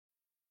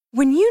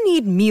When you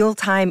need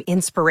mealtime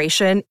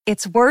inspiration,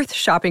 it's worth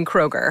shopping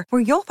Kroger,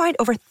 where you'll find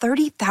over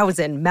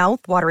 30,000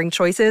 mouth-watering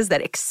choices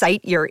that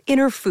excite your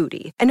inner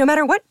foodie. And no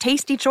matter what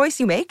tasty choice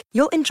you make,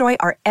 you'll enjoy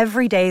our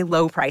everyday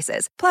low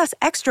prices, plus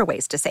extra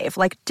ways to save,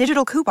 like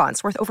digital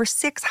coupons worth over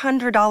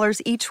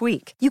 $600 each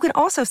week. You can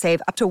also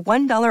save up to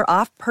 $1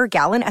 off per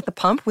gallon at the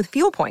pump with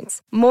fuel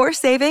points. More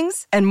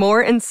savings and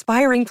more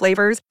inspiring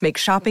flavors make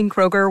shopping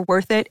Kroger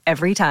worth it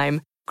every time.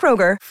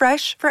 Kroger,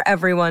 fresh for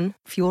everyone.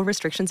 Fuel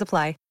restrictions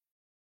apply.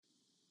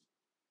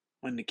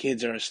 When the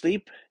kids are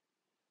asleep,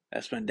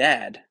 that's when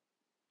Dad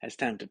has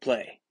time to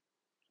play.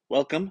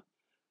 Welcome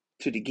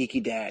to the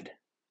Geeky Dad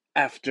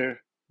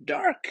After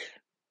Dark.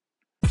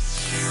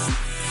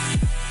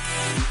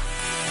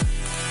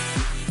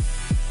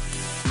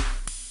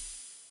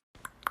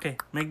 Okay,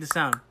 make the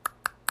sound.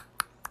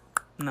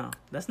 No,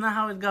 that's not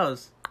how it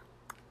goes.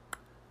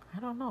 I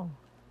don't know.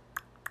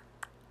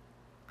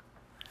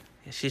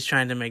 Yeah, she's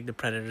trying to make the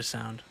Predator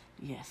sound.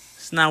 Yes.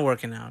 It's not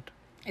working out.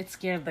 It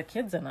scared the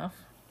kids enough.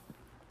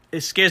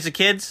 It scares the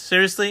kids?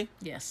 Seriously?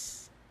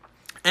 Yes.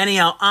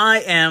 Anyhow, I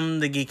am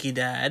the Geeky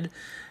Dad,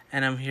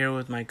 and I'm here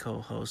with my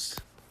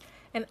co-host.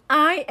 And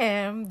I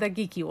am the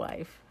geeky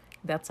wife.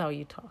 That's how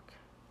you talk.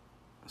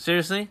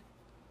 Seriously?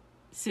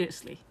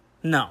 Seriously.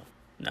 No.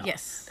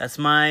 Yes. That's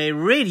my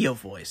radio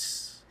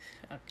voice.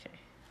 Okay.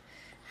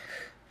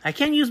 I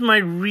can't use my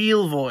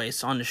real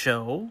voice on the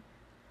show,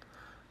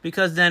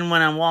 because then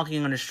when I'm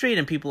walking on the street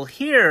and people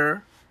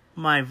hear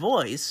my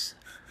voice,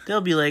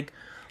 they'll be like,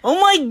 "Oh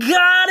my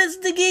God, it's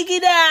the Geeky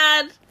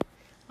Dad!"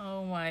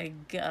 Oh my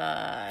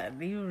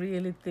God. You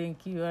really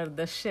think you are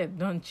the shit,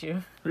 don't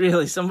you?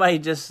 Really, somebody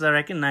just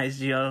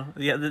recognized you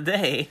the other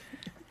day.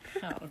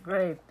 Oh,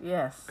 great.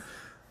 Yes.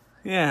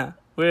 Yeah,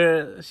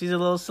 she's a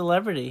little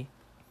celebrity.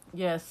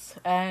 Yes.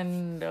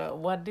 And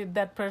what did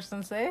that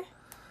person say?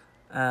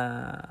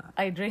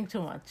 I drink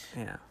too much.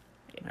 Yeah.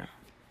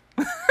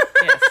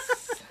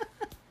 Yes.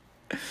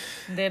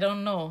 They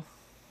don't know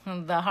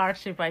the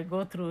hardship I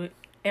go through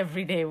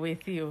every day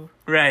with you.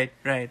 Right.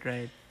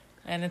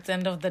 And it's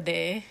end of the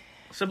day,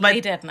 So,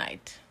 late at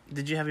night.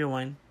 Did you have your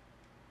wine?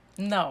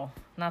 No,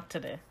 not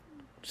today.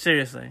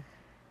 Seriously?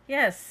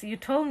 Yes, you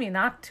told me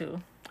not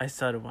to. I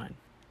saw the wine.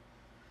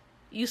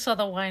 You saw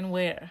the wine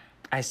where?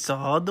 I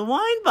saw the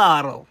wine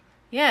bottle.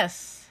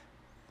 Yes.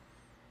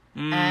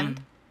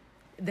 And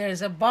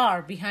there's a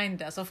bar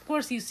behind us. Of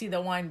course you see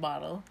the wine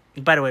bottle.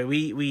 By the way,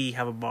 we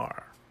have a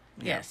bar.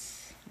 Yeah.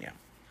 Yes. Yeah.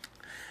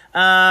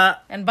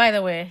 And by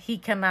the way, he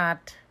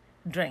cannot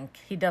drink.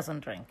 He doesn't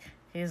drink.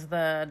 He's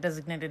the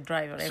designated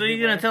driver. So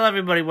you're going to tell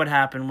everybody what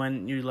happened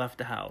when you left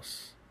the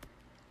house.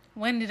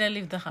 When did I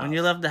leave the house? When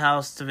you left the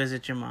house to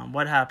visit your mom,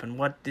 what happened?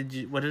 What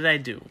did I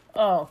do?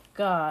 Oh,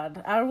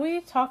 God. Are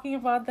we talking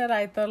about that?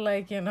 I thought,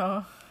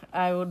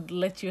 I would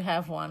let you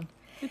have one.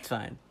 It's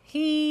fine.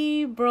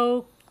 He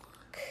broke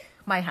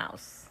my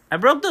house. I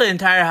broke the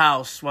entire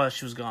house while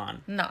she was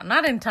gone. No,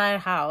 not entire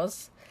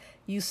house.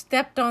 You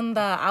stepped on the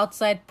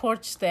outside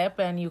porch step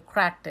and you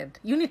cracked it.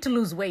 You need to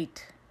lose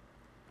weight.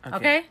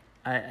 Okay?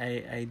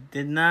 I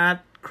did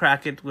not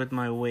crack it with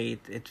my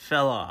weight. It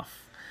fell off.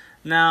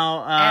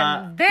 Now,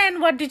 and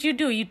then what did you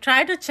do? You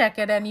tried to check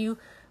it and you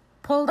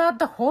pulled out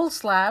the whole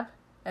slab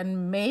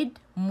and made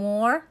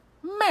more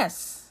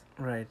mess.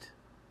 Right.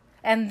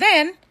 And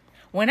then,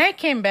 when I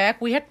came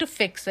back, we had to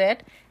fix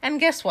it. And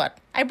guess what?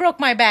 I broke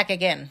my back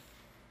again.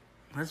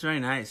 That's very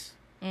nice.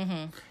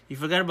 Mm-hmm. You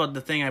forgot about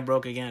the thing I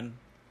broke again.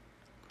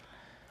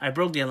 I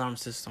broke the alarm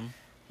system.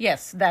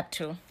 Yes, that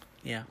too.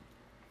 Yeah.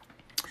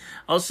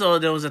 Also,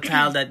 there was a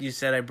tile that you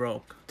said I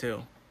broke,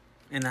 too.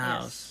 In the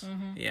house.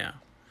 Mm-hmm. Yeah.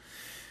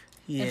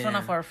 In front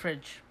of our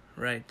fridge.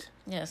 Right.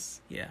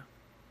 Yes. Yeah.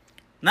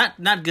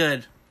 Not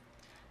good.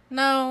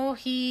 No,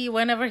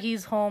 whenever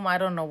he's home, I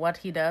don't know what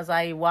he does.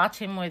 I watch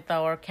him with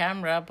our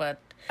camera, but...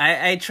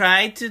 I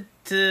tried to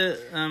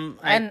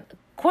and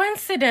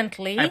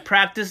coincidentally... I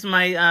practiced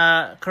my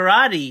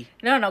karate.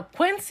 No.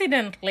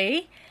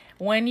 Coincidentally,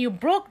 when you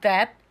broke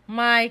that,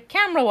 my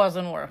camera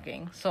wasn't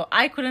working. So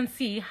I couldn't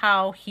see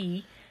how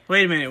he...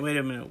 Wait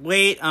a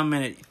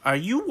minute. Are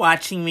you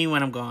watching me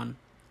when I'm gone?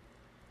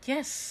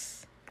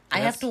 Yes. I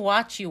have to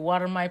watch you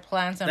water my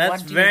plants and that's what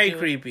do you do. That's very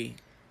creepy.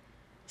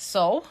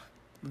 So?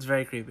 It's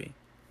very creepy.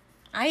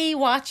 I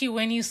watch you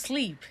when you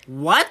sleep.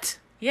 What?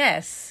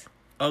 Yes.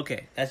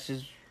 Okay, that's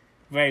just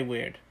very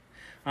weird.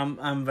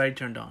 I'm very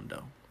turned on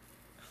though.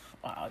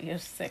 Wow, you're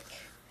sick.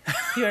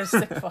 You're a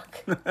sick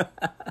fuck.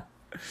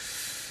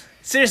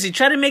 Seriously,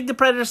 try to make the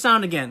Predator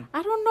sound again.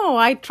 I don't know.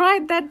 I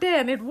tried that day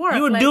and it worked.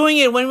 You were doing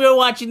it when we were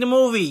watching the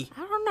movie.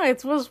 I don't know.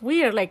 It was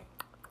weird.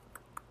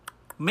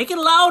 Make it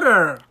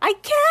louder. I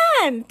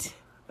can't.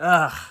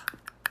 Ugh.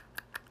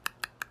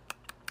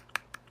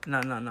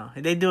 No.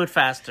 They do it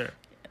faster.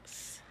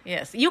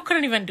 Yes. You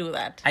couldn't even do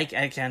that. I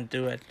can't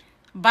do it.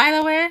 By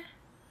the way,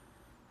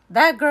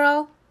 that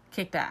girl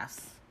kicked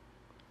ass.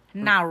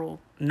 Naru.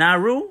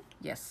 Naru?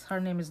 Yes, her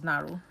name is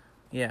Naru.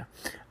 Yeah.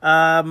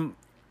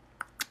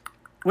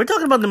 We're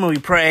talking about the movie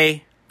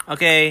Prey,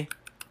 okay?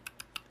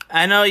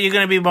 I know you're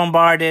gonna be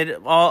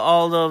bombarded.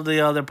 All of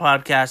the other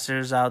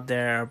podcasters out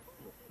there,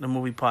 the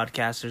movie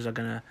podcasters, are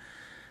gonna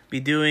be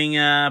doing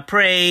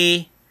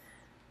Prey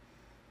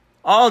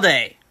all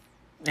day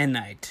and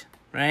night,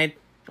 right?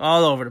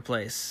 All over the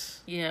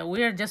place. Yeah,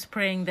 we are just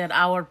praying that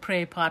our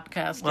Pray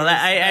podcast. Well,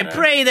 I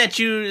pray that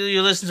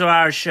you listen to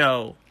our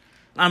show.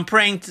 I'm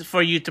praying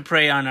for you to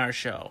pray on our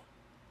show.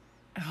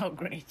 Oh,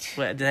 great.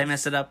 Wait, did I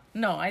mess it up?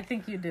 No, I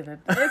think you did it.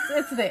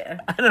 It's there.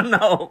 I don't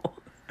know.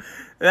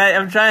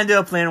 I'm trying to do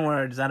a plain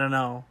words. I don't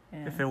know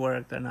if it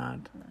worked or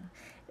not.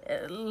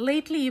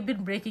 Lately, you've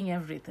been breaking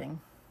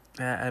everything.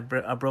 I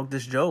broke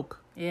this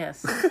joke.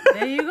 Yes.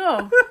 There you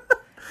go.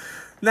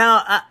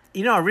 Now,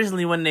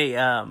 recently when they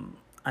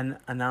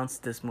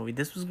announced this movie,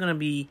 this was going to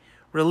be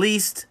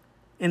released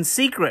in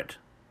secret.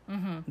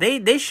 Mm-hmm.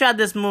 They shot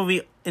this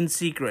movie in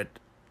secret,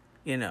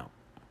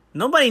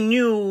 Nobody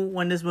knew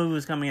when this movie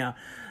was coming out.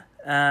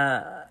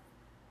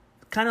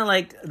 Kind of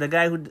like the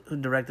guy who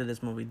directed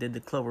this movie did the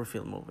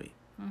Cloverfield movie,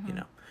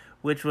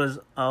 which was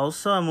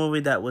also a movie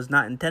that was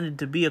not intended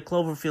to be a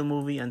Cloverfield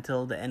movie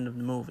until the end of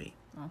the movie.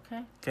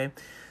 Okay.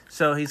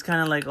 So he's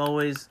kind of like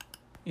always,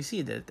 you see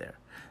it there.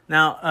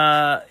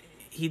 Now,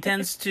 he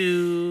tends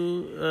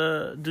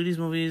to do these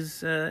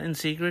movies in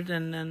secret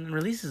and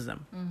releases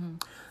them. Mm-hmm.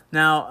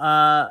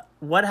 Now,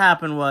 what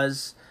happened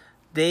was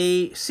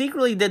they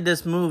secretly did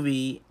this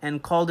movie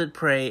and called it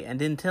Prey and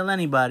didn't tell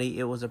anybody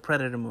it was a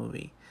Predator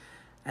movie.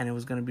 And it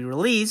was going to be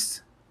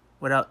released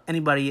without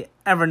anybody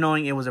ever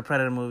knowing it was a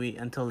Predator movie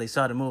until they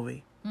saw the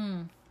movie.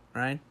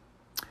 Right?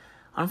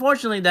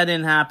 Unfortunately, that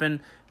didn't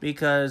happen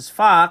because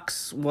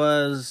Fox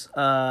was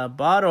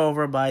bought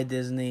over by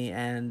Disney,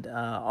 and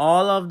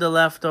all of the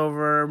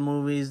leftover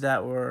movies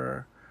that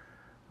were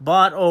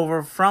bought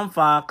over from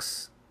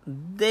Fox,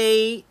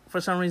 they,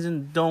 for some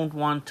reason, don't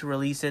want to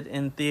release it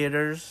in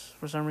theaters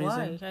for some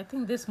reason. Why? I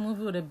think this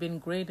movie would have been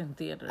great in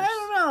theaters. I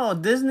don't know.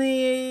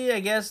 Disney,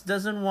 I guess,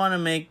 doesn't want to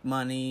make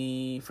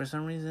money for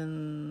some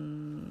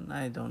reason.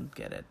 I don't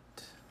get it.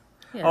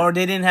 Yeah. Or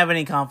they didn't have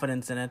any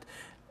confidence in it.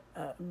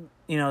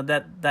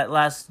 That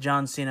last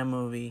John Cena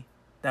movie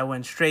that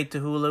went straight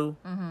to Hulu,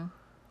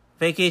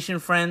 Vacation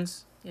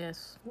Friends,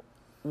 yes,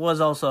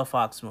 was also a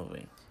Fox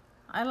movie.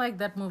 I like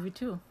that movie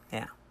too.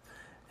 Yeah.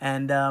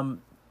 And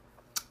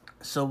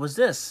so was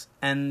this.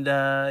 And,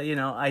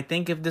 I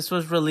think if this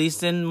was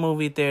released in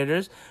movie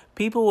theaters,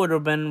 people would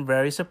have been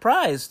very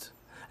surprised.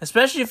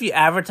 Especially if you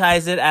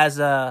advertise it as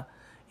a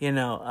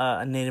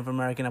Native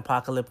American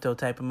apocalypto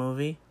type of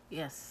movie.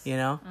 Yes.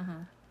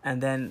 And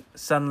then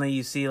suddenly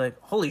you see, like,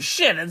 holy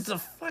shit, it's a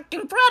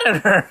fucking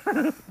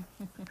Predator.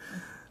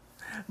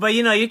 But,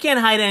 you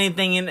can't hide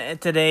anything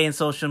today in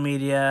social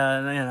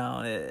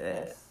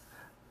media,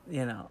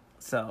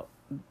 so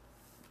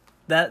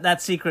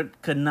that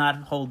secret could not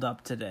hold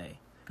up today.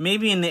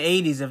 Maybe in the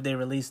 80s if they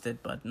released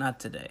it, but not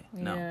today.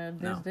 Yeah,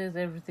 these days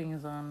everything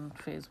is on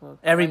Facebook.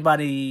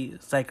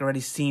 Everybody's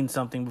already seen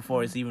something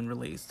before it's even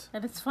released.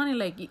 And it's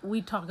funny,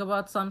 we talk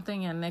about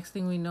something and next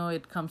thing we know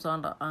it comes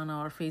on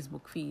our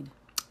Facebook feed.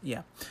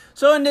 Yeah.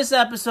 So in this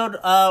episode,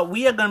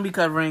 we are going to be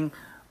covering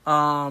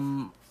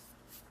all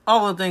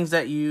the things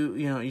that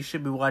you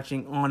should be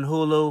watching on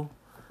Hulu.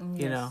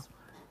 Yes.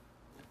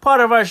 Part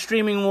of our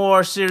streaming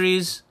war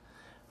series.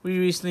 We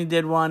recently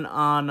did one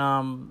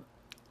on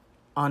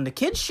the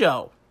kids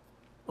show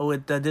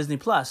with Disney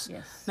Plus.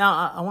 Yes.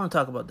 Now I want to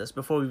talk about this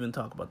before we even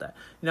talk about that.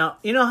 Now,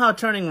 you know how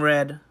Turning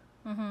Red,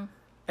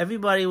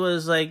 everybody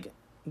was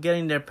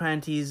getting their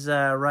panties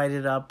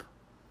righted up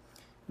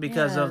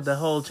because of the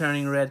whole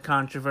Turning Red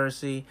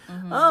controversy.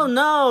 Oh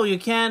no, you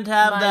can't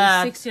have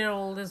that. My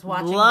 6-year-old is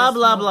watching blah this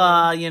blah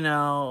movie.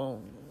 blah.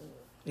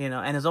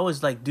 And it's always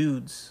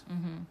dudes,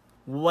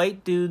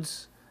 white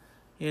dudes,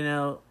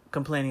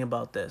 complaining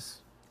about this.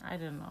 I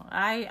don't know.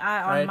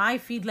 On my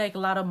feed, a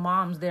lot of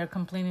moms, they're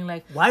complaining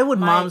why would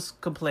moms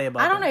complain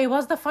about I don't that? know. It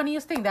was the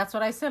funniest thing. That's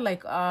what I said.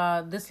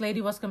 This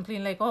lady was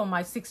complaining oh,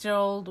 my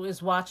 6-year-old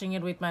is watching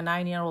it with my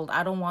 9-year-old.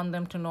 I don't want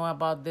them to know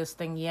about this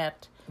thing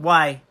yet.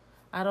 Why?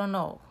 I don't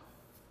know.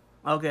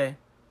 Okay.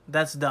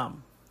 That's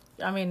dumb.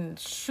 I mean,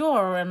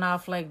 sure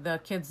enough, the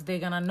kids, they're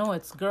gonna know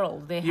it's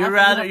girls. You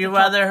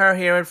rather her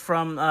hear it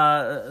from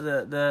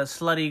the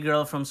slutty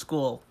girl from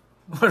school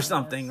or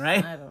something,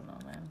 right? I don't know,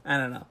 man. I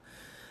don't know.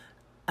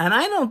 And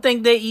I don't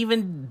think they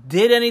even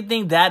did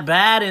anything that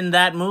bad in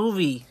that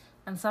movie.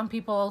 And some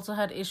people also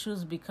had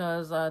issues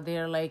because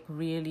they're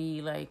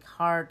really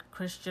hard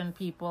Christian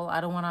people. I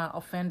don't want to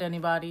offend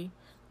anybody.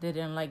 They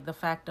didn't like the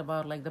fact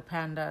about the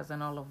pandas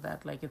and all of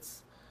that.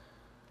 It's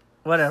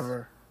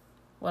whatever.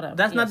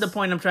 That's not the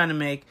point I'm trying to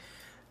make.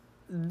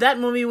 That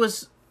movie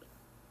was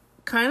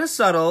kind of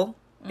subtle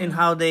in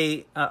how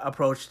they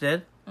approached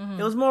it.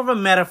 It was more of a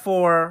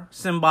metaphor,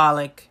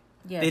 symbolic.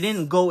 Yes. They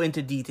didn't go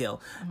into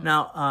detail.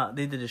 Now,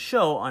 they did a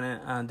show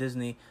on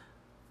Disney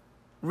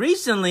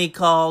recently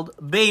called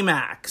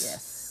Baymax.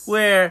 Yes.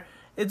 Where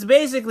it's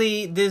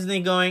basically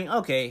Disney going,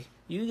 okay,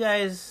 you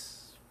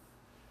guys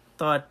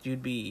thought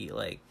you'd be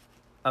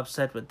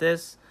upset with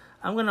this.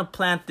 I'm going to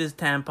plant this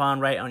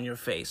tampon right on your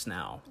face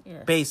now.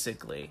 Yes.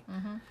 Basically.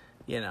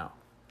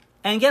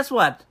 And guess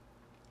what?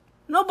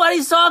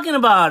 Nobody's talking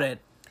about it.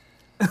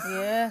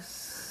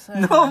 Yes.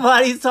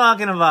 Nobody's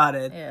talking about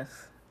it. Yes.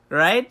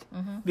 Right?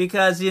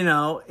 Because,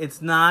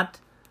 it's not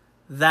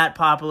that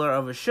popular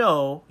of a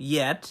show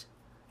yet.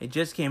 It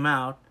just came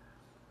out.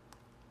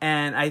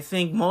 And I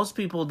think most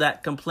people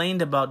that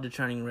complained about the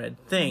Turning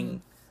Red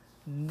thing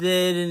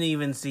didn't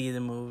even see the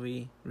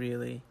movie,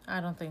 really.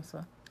 I don't think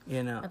so.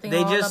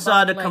 They just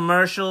saw the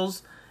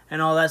commercials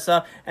and all that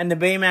stuff. And the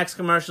Baymax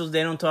commercials,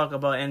 they don't talk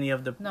about any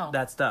of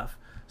that stuff.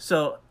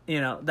 So,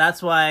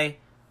 that's why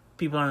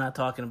people are not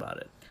talking about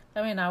it.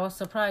 I mean, I was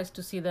surprised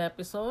to see the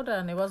episode,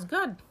 and it was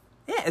good.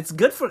 Yeah, it's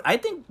good I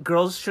think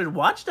girls should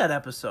watch that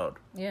episode.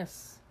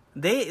 Yes.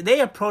 They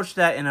approached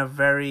that in a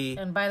very...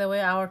 And by the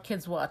way, our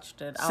kids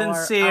watched it.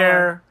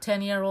 Sincere... Our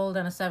 10-year-old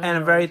and a 7-year-old. And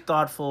a very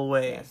thoughtful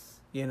way. Yes.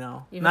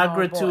 Even not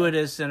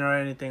gratuitous or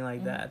anything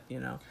like that,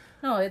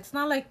 No, it's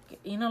not like,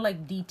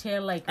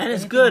 detail, like... And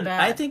it's good.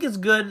 Bad. I think it's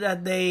good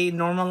that they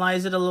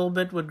normalize it a little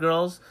bit with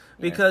girls.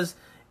 Because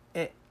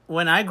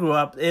when I grew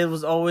up, it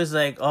was always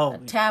like, a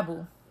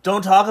taboo.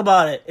 Don't talk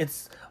about it.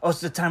 It's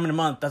the time of the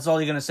month. That's all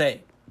you're going to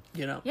say.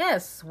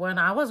 Yes, when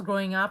I was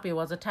growing up, it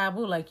was a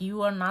taboo. Like,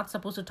 you are not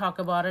supposed to talk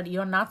about it.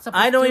 You're not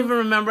supposed to... I don't even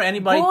remember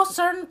anybody... Go a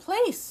certain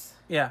place.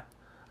 Yeah.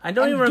 I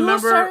don't even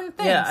remember... certain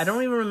things. Yeah, I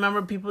don't even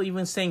remember people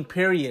even saying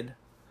period.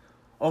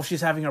 Oh,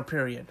 she's having her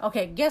period.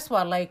 Okay, guess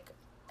what? Like,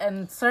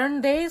 in certain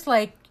days,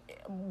 like,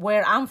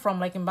 where I'm from,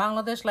 like, in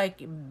Bangladesh,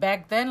 like,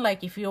 back then,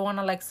 like, if you want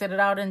to, like, sit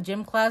it out in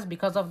gym class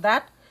because of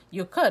that,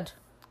 you could.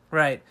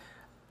 Right.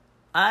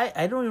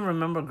 I don't even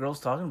remember girls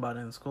talking about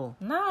it in school.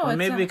 No, or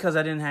maybe because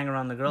I didn't hang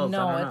around the girls.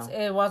 No, I don't know.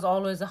 It was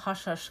always a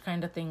hush-hush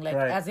kind of thing. Like,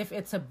 as if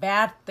it's a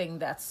bad thing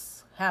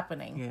that's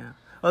happening. Yeah.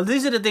 Well,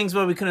 these are the things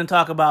where we couldn't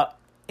talk about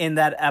in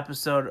that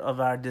episode of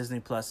our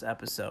Disney Plus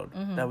episode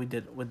that we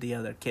did with the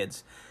other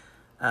kids.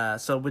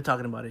 So we're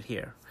talking about it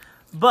here.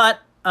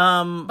 But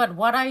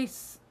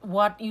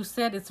what you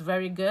said is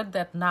very good,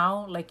 that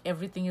now, like,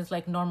 everything is,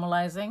 like,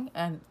 normalizing,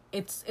 and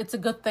it's a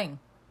good thing.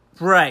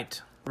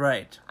 Right.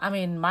 I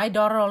mean, my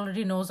daughter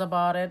already knows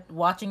about it,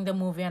 watching the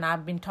movie, and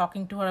I've been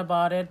talking to her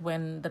about it.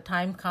 When the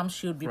time comes,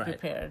 she would be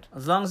prepared.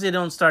 As long as they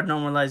don't start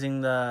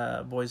normalizing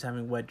the boys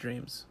having wet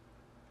dreams.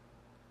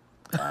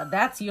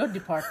 That's your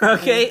department.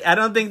 Okay, I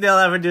don't think they'll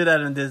ever do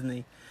that in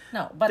Disney.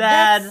 No, but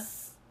Dad,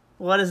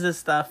 what is this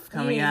stuff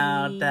coming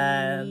out,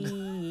 Dad?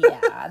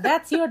 Yeah,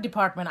 that's your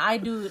department. I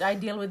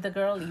deal with the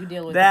girl, you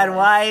deal with Dad, the boys.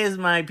 why is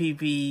my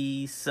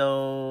pee-pee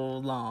so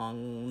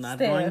long? Not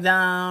Stiff. going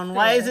down. Stiff.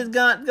 Why is it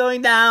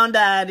going down,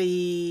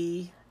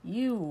 Daddy?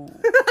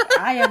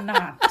 I am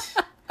not.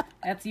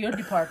 That's your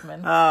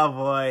department. Oh,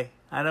 boy.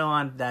 I don't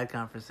want that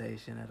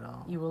conversation at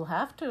all. You will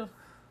have to.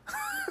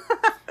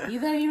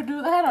 Either you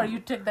do that or you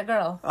take the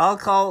girl. I'll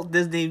call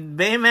Disney.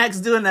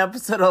 Baymax do an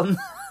episode on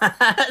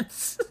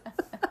that.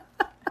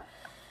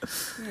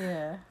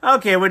 Yeah.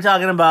 Okay, we're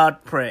talking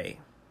about Prey.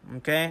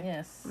 Okay?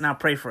 Yes. Now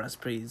pray for us,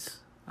 please.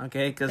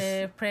 Okay?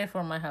 Pray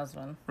for my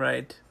husband.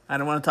 Right. I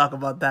don't want to talk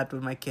about that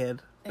with my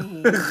kid.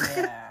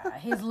 Yeah,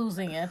 he's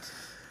losing it.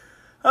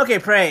 Okay,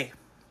 Prey.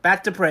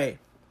 Back to Prey.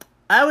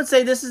 I would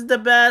say this is the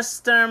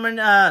best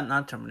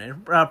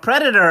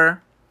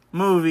Predator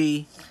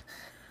movie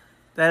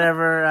that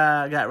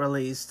ever got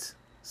released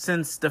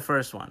since the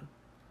first one.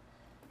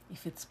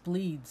 If it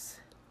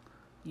bleeds,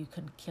 you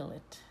can kill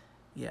it.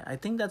 Yeah, I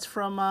think that's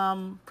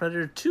from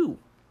Predator 2.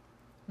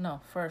 No,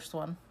 first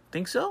one.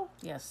 Think so?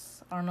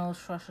 Yes, Arnold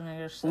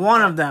Schwarzenegger said one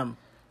that. of them.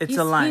 It's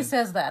a line. He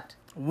says that.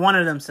 One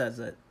of them says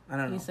it. I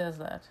don't know. He says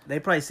that. They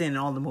probably say it in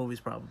all the movies,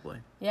 probably.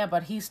 Yeah,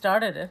 but he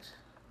started it.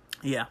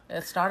 Yeah.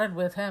 It started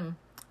with him.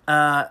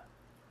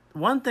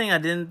 One thing I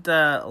didn't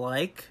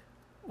like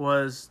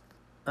was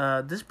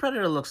this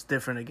Predator looks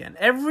different again.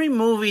 Every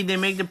movie they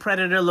make the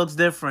Predator looks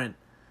different.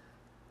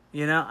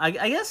 I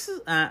guess,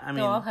 I mean...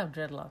 They all have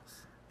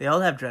dreadlocks. They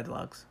all have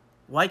dreadlocks.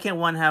 Why can't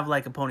one have,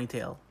 like, a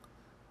ponytail?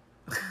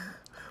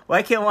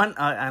 Why can't one...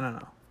 I don't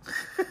know.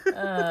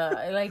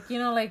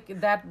 Like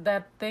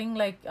that thing,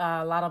 like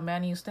a lot of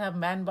men used to have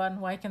man bun.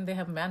 Why can't they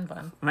have man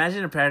bun?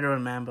 Imagine a Predator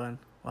with man bun.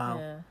 Wow.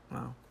 Yeah.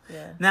 Wow.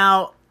 Yeah.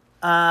 Now,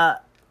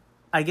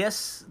 I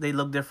guess they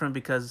look different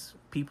because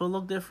people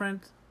look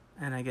different.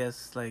 And I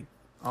guess, like,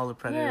 all the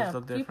Predators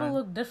look different. People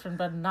look different,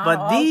 but not but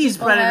all these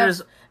people Predators,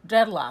 have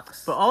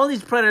dreadlocks. But all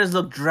these Predators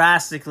look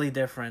drastically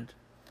different.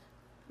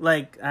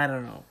 Like, I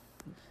don't know.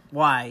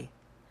 Why?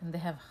 And they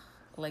have,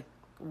 like,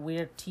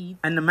 weird teeth.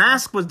 And the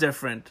mask was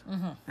different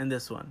in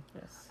this one.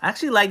 Yes. I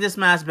actually like this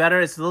mask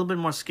better. It's a little bit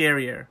more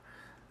scarier.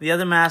 The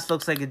other mask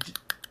looks like a...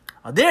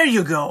 Oh, there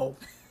you go.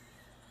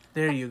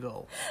 There you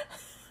go.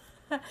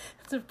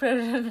 It's a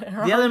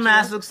Predator. The other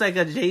mask looks like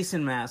a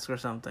Jason mask or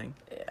something.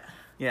 Yeah.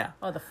 Yeah.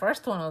 Oh, the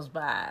first one was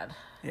bad.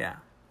 Yeah.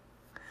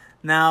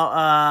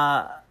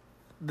 Now,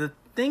 the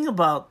thing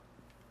about...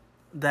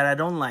 that I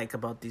don't like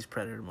about these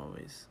Predator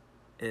movies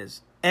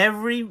is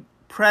every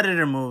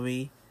Predator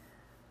movie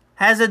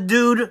has a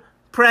dude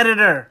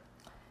Predator.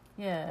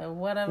 Yeah,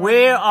 whatever.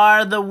 Where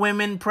are the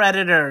women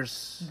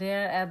Predators?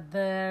 They're at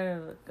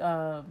their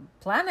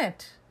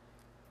planet.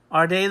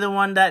 Are they the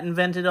one that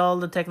invented all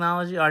the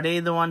technology? Are they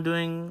the one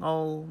doing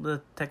all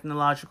the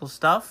technological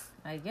stuff?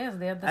 I guess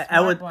they're the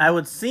smart I one.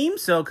 would seem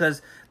so,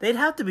 because they'd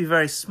have to be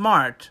very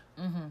smart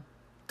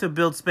to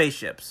build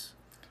spaceships.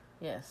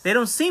 Yes. They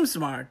don't seem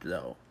smart,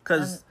 though,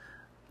 because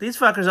these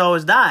fuckers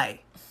always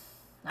die.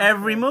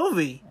 Every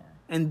movie.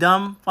 In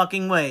dumb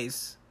fucking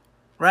ways.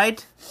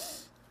 Right?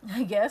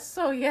 I guess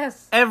so,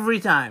 yes. Every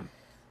time.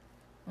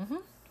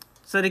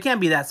 So they can't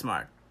be that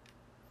smart.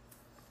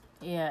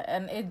 Yeah,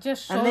 and it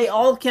just shows... And they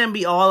all can't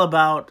be all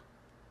about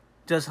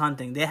just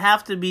hunting. They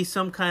have to be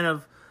some kind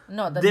of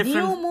No, the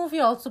different... new movie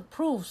also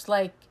proves,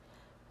 like,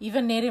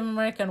 even Native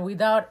American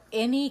without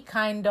any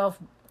kind of,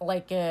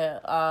 like,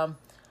 a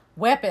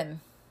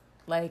weapon,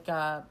 like,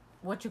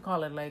 what you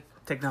call it, like...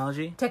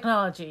 Technology?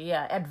 Technology,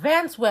 yeah.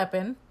 Advanced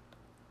weapon,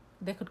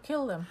 they could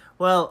kill them.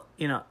 Well,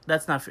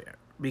 that's not fair.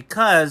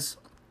 Because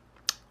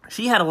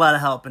she had a lot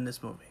of help in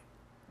this movie.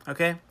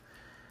 Okay?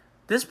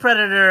 This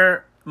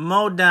predator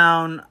mowed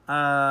down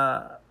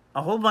a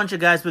whole bunch of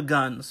guys with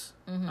guns.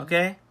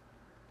 Okay?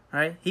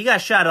 Right? He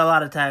got shot a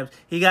lot of times.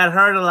 He got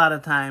hurt a lot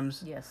of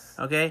times. Yes.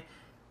 Okay?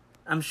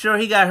 I'm sure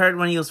he got hurt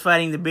when he was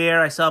fighting the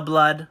bear. I saw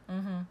blood.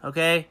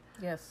 Okay?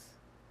 Yes.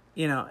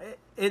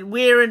 It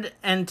weird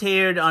and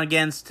teared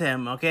against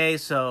him. Okay?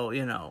 So,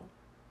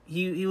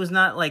 he was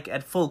not, like,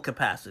 at full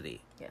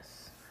capacity.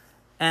 Yes.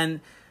 And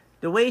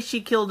the way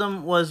she killed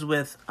him was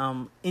with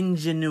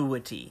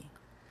ingenuity.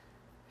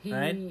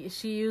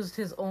 She used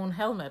his own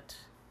helmet.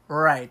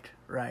 Right.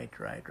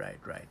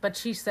 But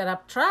she set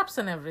up traps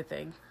and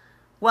everything.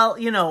 Well,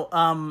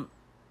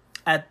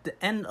 at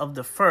the end of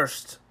the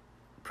first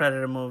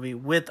Predator movie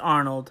with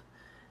Arnold,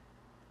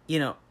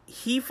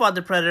 he fought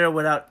the Predator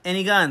without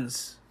any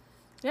guns.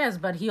 Yes,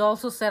 but he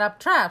also set up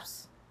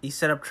traps. He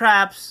set up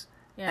traps,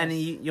 Yes. and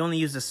he only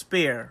used a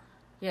spear.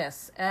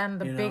 Yes,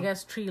 and the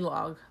biggest tree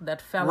log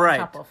that fell Right.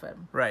 on top of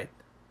him. Right.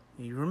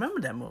 You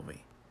remember that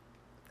movie.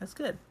 That's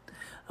good.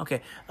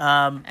 Okay.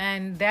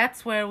 And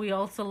that's where we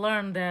also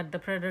learned that the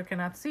predator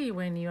cannot see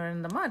when you are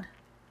in the mud.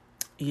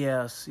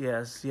 Yes.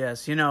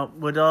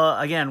 With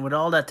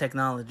all that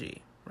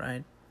technology,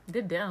 right?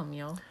 Did damn,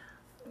 yo.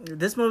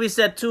 This movie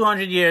set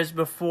 200 years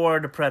before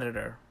the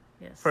Predator.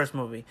 Yes. First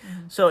movie.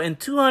 So in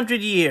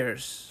 200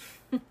 years,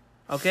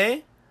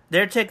 okay,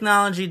 their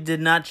technology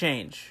did not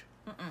change.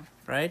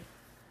 Right?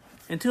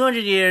 In 200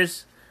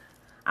 years...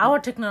 Our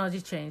technology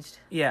changed.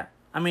 Yeah.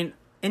 I mean,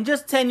 in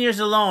just 10 years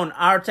alone,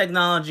 our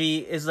technology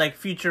is like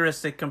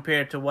futuristic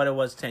compared to what it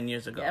was 10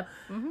 years ago. Yep.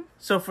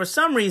 So for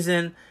some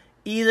reason,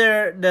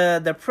 either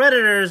the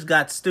predators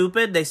got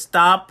stupid, they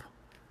stop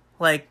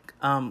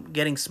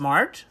getting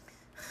smart,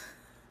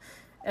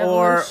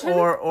 Evolution?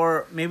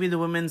 or maybe the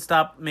women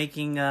stop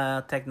making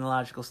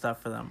technological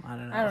stuff for them.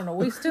 I don't know.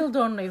 We still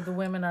don't know if the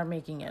women are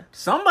making it.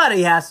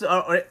 Somebody has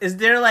to. Or is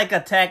there like a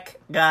tech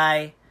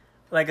guy,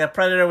 like a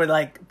predator with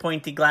like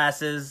pointy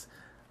glasses,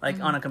 like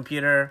on a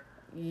computer?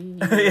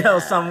 Yeah.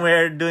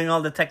 Somewhere doing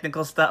all the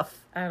technical stuff.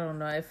 I don't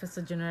know if it's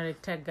a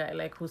generic tech guy,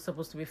 like who's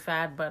supposed to be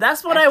fat, but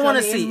That's what I want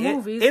to actually in see.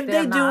 movies, If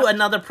they're they do not.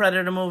 another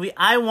Predator movie,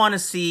 I want to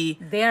see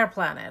Their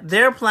planet.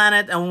 their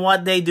planet and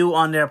what they do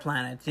on their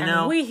planet. You and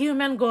know, we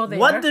human go there.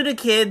 what do the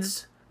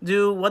kids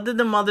do? What did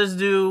the mothers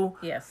do?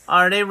 Yes.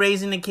 Are they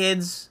raising the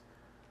kids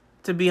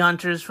to be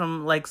hunters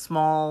from like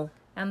small?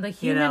 And the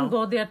human know.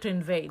 go there to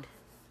invade.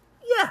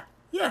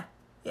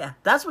 Yeah.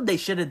 That's what they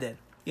should have did.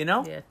 You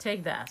know. Yeah,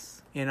 take that.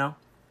 You know,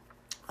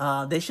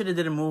 they should have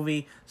did a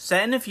movie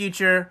set in the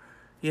future.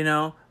 You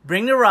know,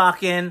 bring The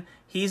Rock in.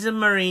 He's a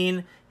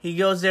Marine. He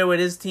goes there with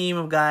his team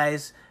of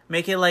guys.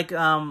 Make it like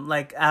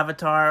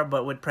Avatar,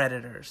 but with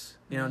predators.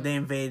 You know, they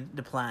invade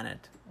the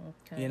planet.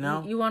 Okay. You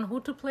know? You want who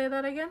to play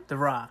that again? The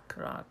Rock.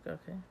 Rock,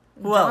 okay.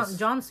 Who else?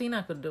 John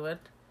Cena could do it.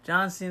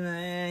 John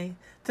Cena.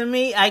 To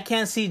me, I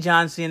can't see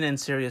John Cena in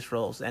serious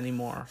roles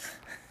anymore.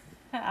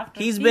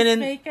 After He's been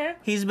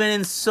Peacemaker?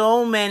 in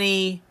so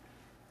many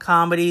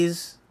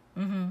comedies.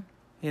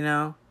 You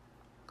know,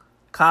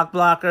 Cock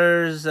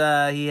Blockers.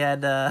 He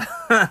had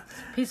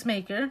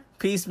Peacemaker.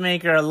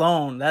 Peacemaker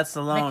alone. That's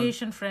alone.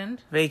 Vacation Friend.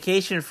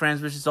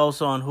 Which is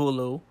also on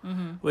Hulu,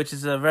 which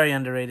is a very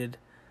underrated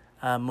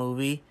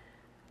movie.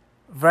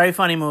 Very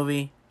funny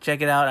movie. Check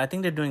it out. I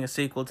think they're doing a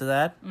sequel to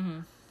that.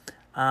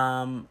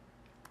 And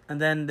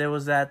then there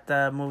was that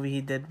movie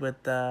he did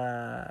with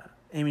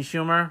Amy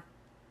Schumer.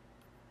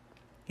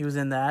 He was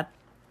in that,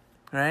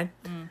 right?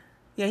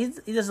 Yeah,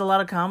 he does a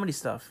lot of comedy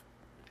stuff.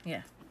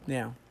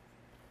 Yeah.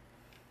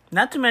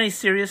 Not too many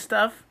serious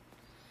stuff.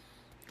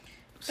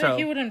 So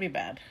he wouldn't be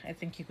bad. I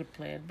think he could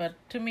play it. But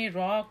to me,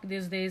 Rock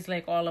these days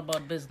like all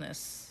about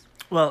business.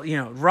 Well, you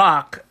know,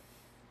 Rock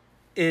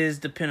is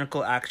the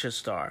pinnacle action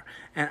star.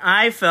 And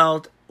I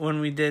felt when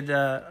we did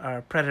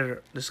our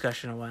Predator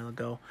discussion a while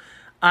ago,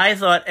 I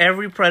thought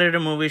every Predator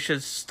movie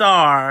should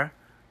star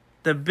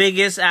the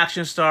biggest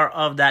action star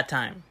of that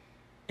time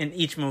in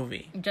each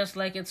movie. Just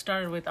like it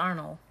started with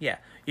Arnold. Yeah.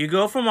 You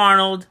go from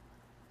Arnold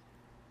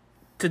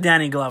to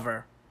Danny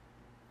Glover.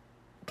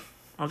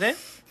 Okay?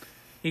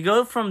 You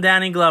go from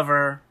Danny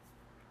Glover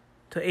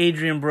to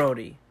Adrian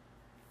Brody,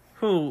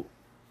 who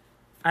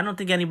I don't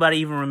think anybody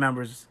even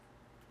remembers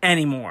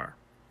anymore.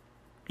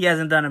 He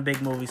hasn't done a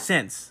big movie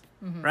since,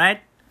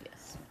 right?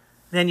 Yes.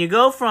 Then you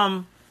go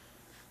from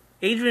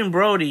Adrian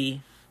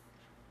Brody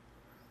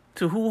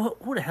to who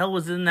the hell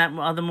was in that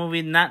other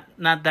movie? Not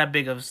that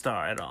big of a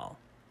star at all,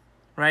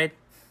 right?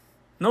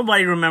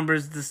 Nobody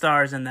remembers the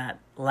stars in that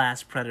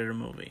last Predator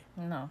movie.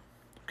 No.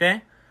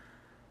 Okay?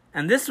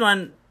 And this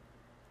one,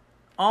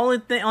 only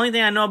thing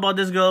I know about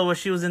this girl was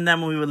she was in that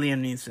movie with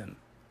Liam Neeson.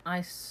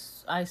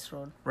 Ice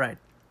Road. Right.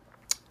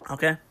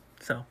 Okay?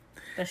 So.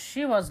 But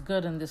she was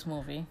good in this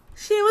movie.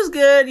 She was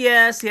good,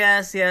 yes.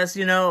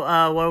 You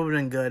know, what would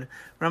have been good?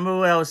 Remember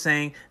what I was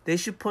saying? They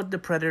should put the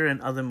Predator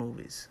in other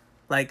movies.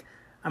 Like,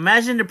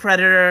 imagine the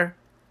Predator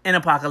in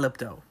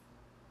Apocalypto.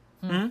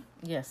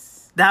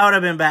 Yes. That would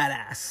have been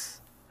badass.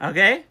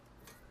 Okay?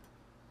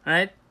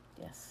 Right?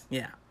 Yes.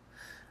 Yeah.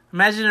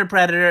 Imagine the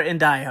Predator in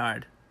Die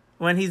Hard.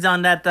 When he's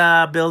on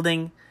that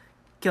building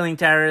killing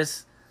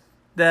terrorists,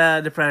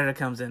 the Predator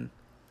comes in.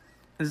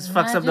 It just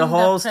fucks up the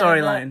whole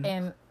storyline.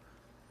 In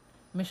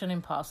Mission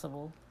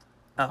Impossible.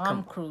 Oh,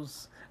 Tom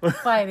Cruise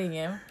fighting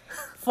him,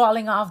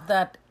 falling off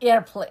that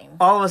airplane.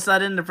 All of a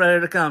sudden, the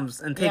Predator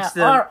comes and takes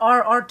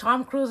or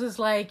Tom Cruise is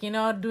like,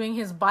 doing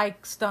his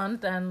bike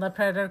stunt and the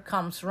Predator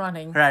comes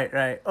running.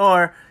 Right.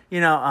 Or,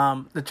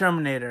 the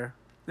Terminator.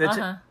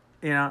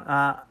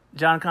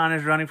 John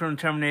Connor's running from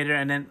the Terminator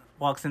and then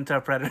walks into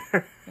a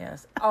Predator.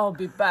 Yes, I'll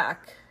be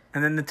back.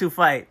 And then the two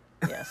fight.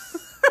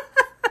 Yes.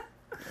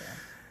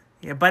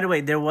 Yeah, by the way,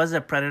 there was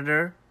a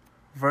Predator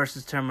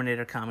versus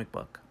Terminator comic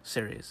book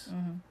series.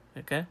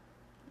 Okay?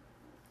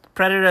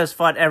 Predator has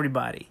fought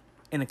everybody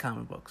in the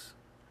comic books.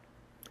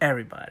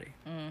 Everybody.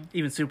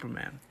 Even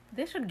Superman.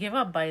 They should give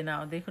up by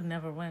now. They could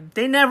never win.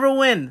 They never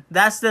win.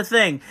 That's the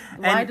thing.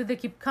 Why do they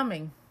keep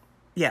coming?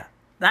 Yeah.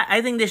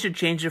 I think they should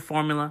change the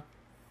formula.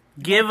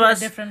 Give us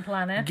a different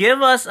planet.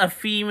 Give us a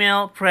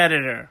female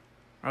Predator.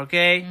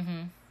 Okay?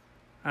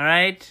 All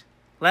right?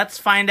 Let's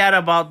find out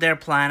about their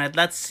planet.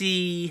 Let's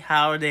see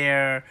how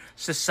their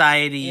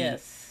society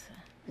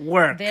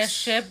works. Their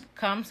ship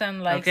comes and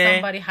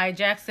somebody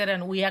hijacks it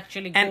and we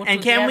actually go to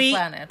their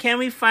planet. Can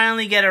we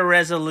finally get a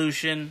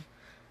resolution?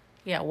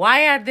 Yeah,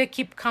 why are they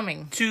keep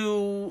coming?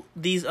 To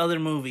these other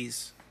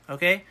movies,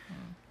 okay?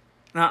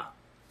 Now,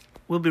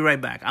 we'll be right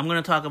back. I'm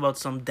going to talk about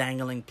some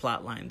dangling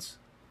plot lines,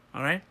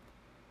 all right?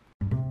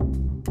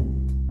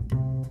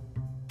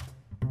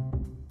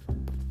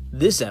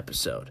 This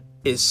episode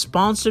is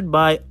sponsored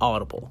by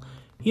Audible.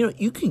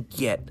 You can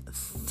get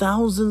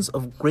thousands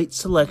of great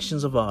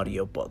selections of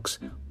audiobooks,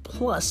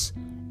 plus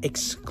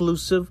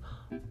exclusive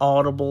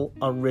Audible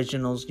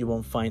originals you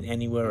won't find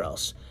anywhere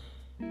else.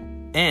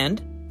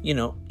 And,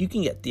 you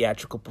can get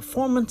theatrical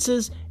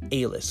performances,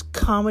 A-list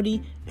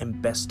comedy,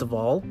 and best of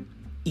all,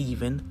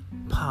 even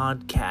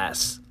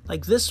podcasts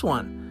like this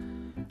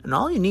one. And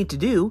all you need to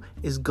do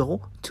is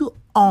go to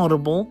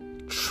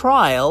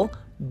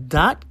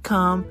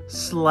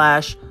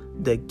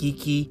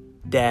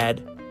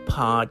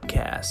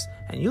audibletrial.com/thegeekydadpodcast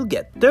and you'll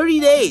get 30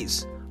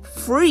 days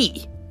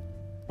free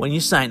when you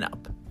sign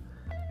up.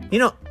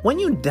 When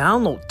you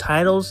download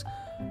titles,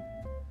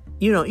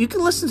 you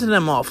can listen to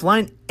them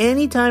offline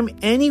anytime,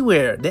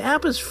 anywhere. The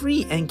app is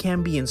free and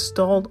can be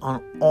installed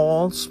on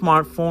all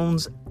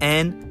smartphones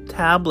and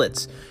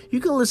tablets. You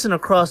can listen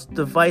across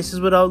devices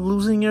without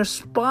losing your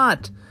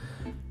spot.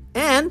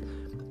 And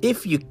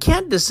if you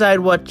can't decide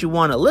what you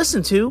want to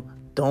listen to,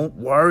 don't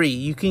worry.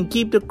 You can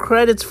keep the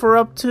credits for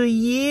up to a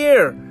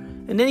year.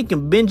 And then you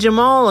can binge them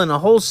all in a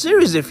whole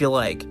series if you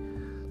like.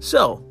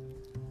 So,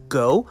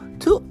 go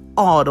to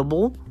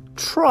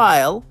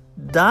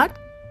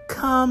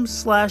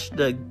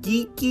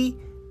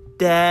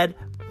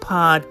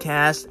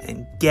audibletrial.com/thegeekydadpodcast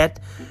and get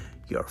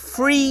your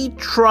free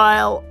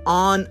trial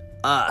on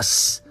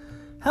us.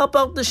 Help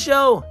out the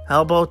show,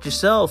 help out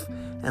yourself,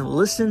 and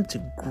listen to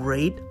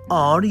great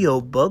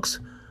audiobooks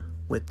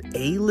with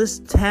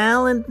A-list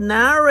talent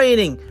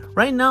narrating.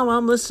 Right now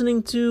I'm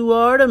listening to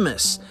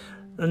Artemis,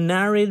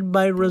 narrated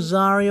by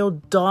Rosario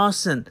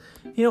Dawson.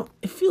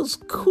 It feels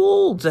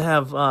cool to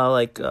have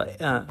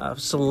a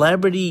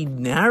celebrity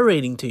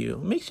narrating to you.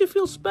 It makes you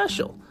feel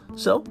special.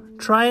 So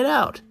try it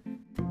out.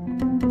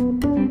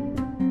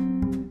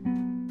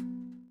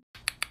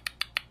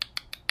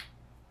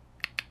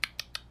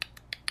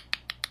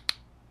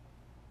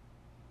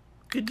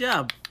 Good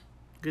job.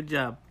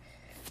 Yes.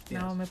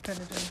 Now I'm a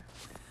predator.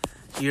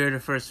 You're the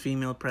first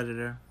female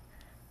predator.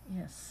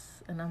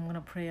 Yes, and I'm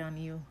gonna prey on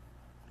you.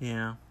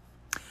 Yeah.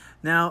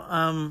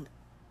 Now,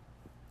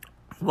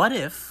 what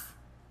if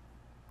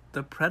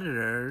the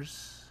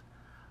predators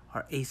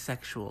are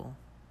asexual?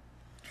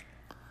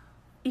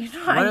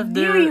 I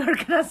knew you were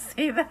gonna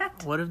say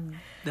that. What if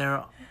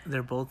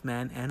they're both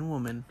man and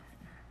woman?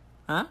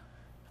 Huh?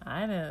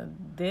 I know.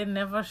 They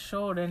never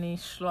showed any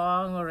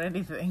schlong or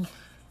anything.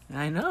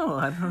 I know.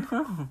 I don't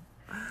know.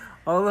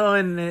 Although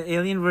in the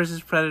Alien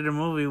vs. Predator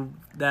movie,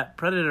 that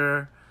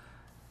Predator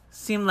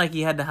seemed like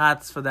he had the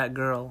hots for that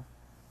girl.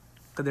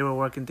 Because they were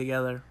working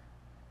together.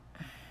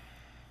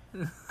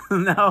 No?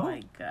 Oh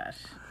my gosh.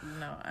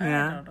 No, I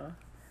don't know.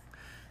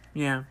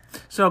 Yeah.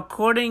 So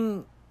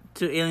according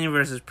to Alien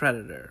versus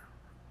Predator,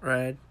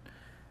 right?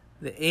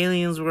 The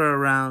aliens were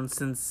around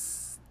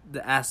since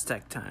the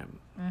Aztec time.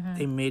 Mm-hmm.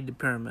 They made the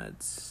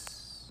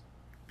pyramids.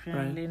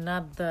 Apparently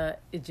not the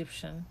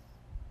Egyptian.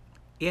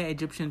 Yeah,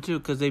 Egyptian too,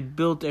 because they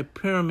built a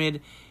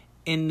pyramid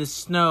in the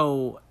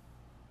snow.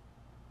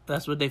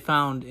 That's what they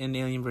found in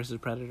Alien versus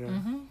Predator.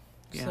 Mm-hmm.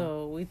 Yeah.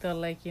 So we thought,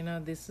 like,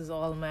 this is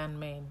all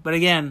man-made. But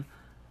again,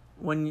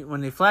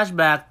 when they flash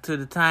back to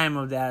the time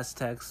of the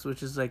Aztecs,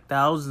 which is like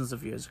thousands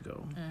of years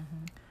ago,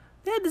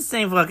 they had the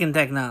same fucking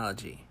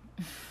technology.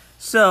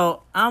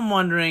 So I'm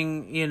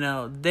wondering,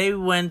 they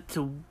went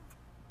to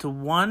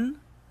one.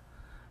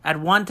 At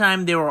one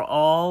time, they were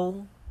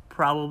all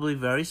probably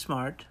very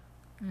smart,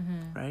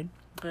 right?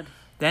 Good.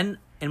 Then,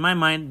 in my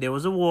mind, there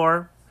was a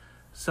war.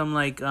 Some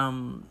like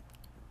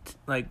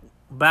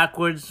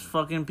backwards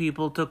fucking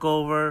people took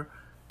over,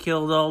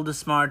 killed all the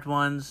smart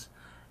ones,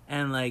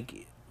 and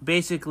like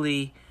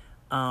basically,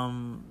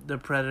 the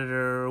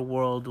predator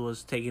world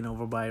was taken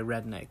over by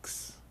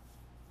rednecks.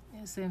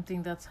 Yeah, same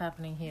thing that's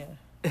happening here.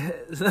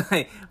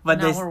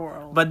 but in our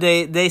world. But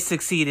they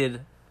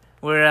succeeded,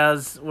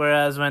 whereas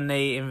when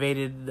they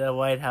invaded the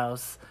White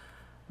House,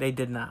 they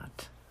did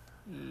not.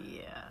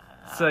 Yeah.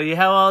 So you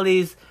have all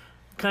these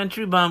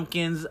country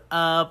bumpkins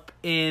up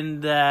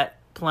in that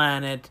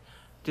planet,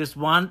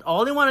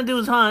 all they want to do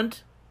is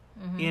hunt,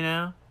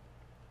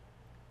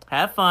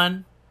 have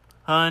fun,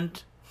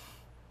 hunt.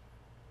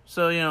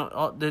 So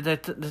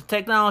the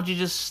technology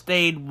just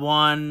stayed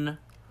one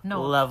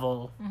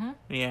level. Mm-hmm.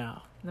 Yeah.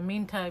 In the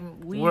meantime,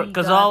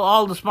 because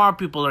all the smart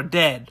people are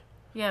dead.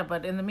 Yeah,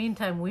 but in the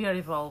meantime, we are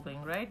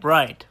evolving, right?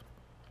 Right.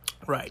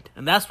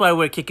 And that's why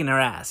we're kicking their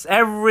ass.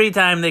 Every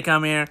time they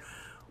come here,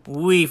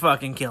 we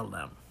fucking kill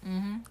them.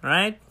 Mm-hmm.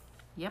 Right?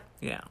 Yep.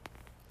 Yeah.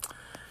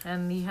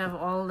 And you have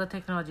all the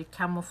technology,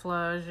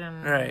 camouflage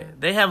and... Right.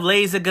 They have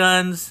laser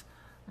guns.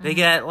 They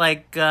get,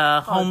 like,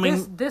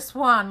 homing... This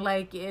one,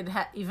 like, it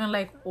even,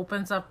 like,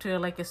 opens up to,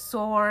 like, a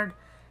sword,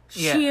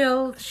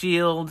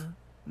 shield.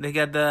 They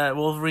got the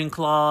Wolverine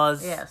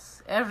claws.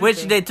 Yes, everything.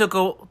 Which they took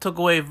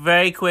away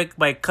very quick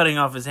by cutting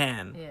off his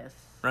hand. Yes.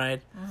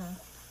 Right?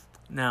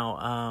 Mm-hmm.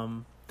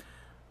 Now,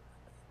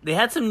 they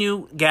had some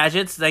new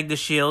gadgets, like the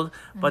shield,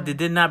 but they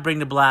did not bring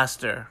the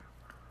blaster.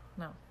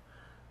 No.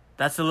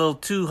 That's a little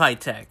too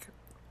high-tech.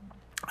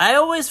 I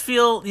always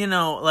feel,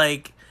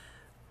 like,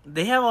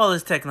 they have all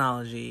this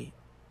technology,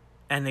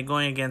 and they're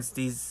going against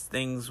these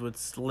things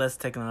with less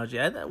technology.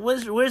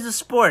 Where's the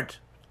sport?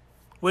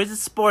 Where's the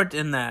sport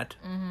in that?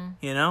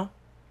 Mm-hmm. Yep.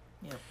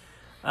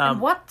 And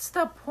what's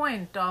the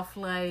point of,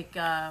 like,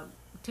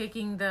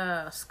 taking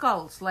the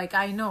skulls? Like,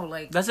 I know,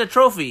 like... That's a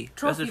trophy.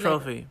 That's a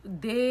trophy.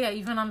 Like, they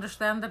even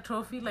understand the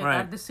trophy? Like,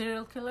 right. Are the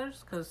serial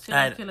killers? Because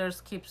serial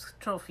killers keeps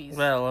trophies.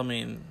 Well, I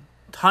mean,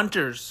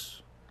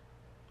 hunters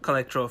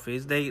collect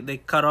trophies.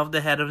 They cut off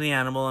the head of the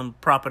animal and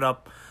prop it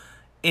up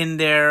in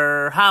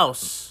their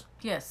house.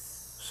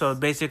 Yes. So,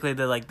 basically,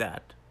 they're like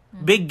that.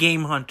 Mm-hmm. Big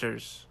game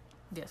hunters.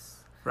 Yes.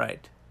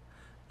 Right.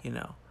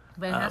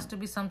 But it has to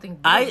be something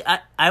big.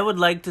 I would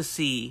like to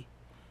see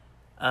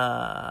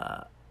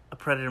a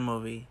Predator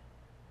movie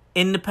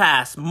in the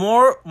past,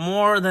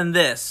 more than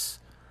this.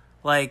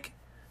 Like,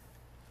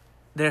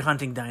 they're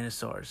hunting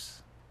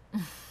dinosaurs.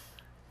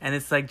 And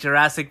it's like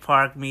Jurassic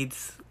Park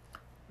meets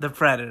the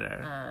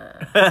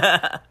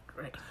Predator.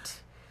 Great.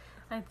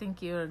 I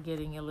think you're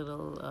getting a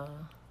little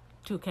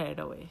too carried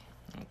away.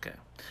 Okay.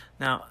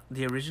 Now,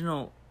 the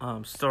original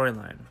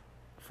storyline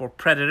for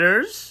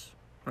Predators,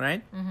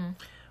 right? Mm-hmm.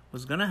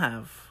 Was gonna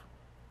have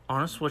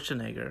Arnold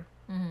Schwarzenegger,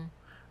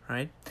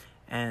 right?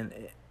 And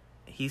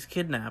he's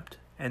kidnapped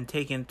and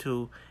taken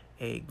to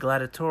a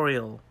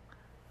gladiatorial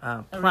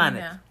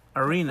arena.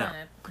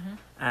 Mm-hmm.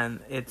 And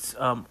it's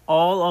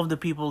all of the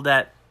people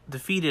that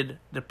defeated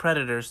the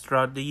predators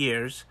throughout the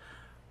years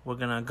were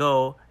gonna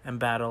go and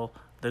battle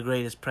the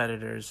greatest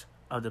predators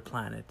of the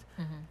planet,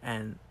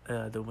 and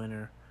the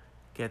winner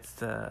gets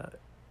to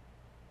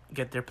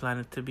get their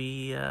planet to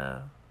be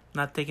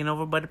not taken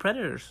over by the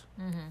predators.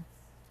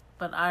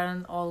 But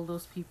aren't all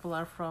those people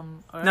are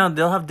from Earth? No,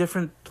 they'll have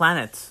different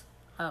planets.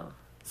 Oh.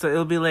 So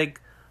it'll be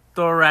like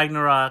Thor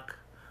Ragnarok,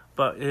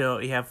 but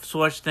you have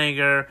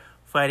Schwarzenegger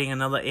fighting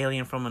another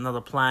alien from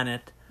another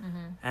planet,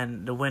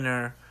 and the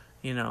winner,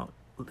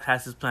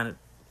 has his planet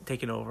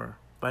taken over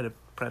by the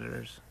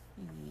predators.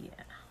 Yeah.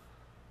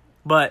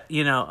 But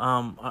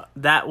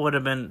that would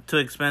have been too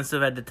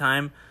expensive at the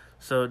time,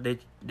 so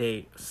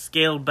they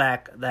scaled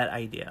back that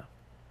idea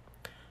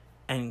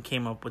and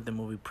came up with the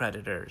movie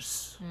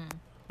Predators.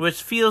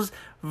 Which feels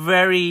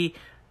very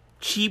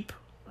cheap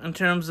in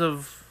terms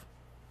of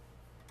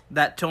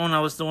that tone I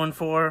was going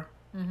for.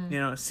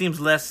 It seems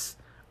less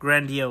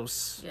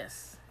grandiose.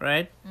 Yes.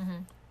 Right?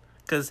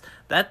 Because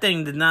that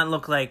thing did not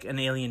look like an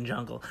alien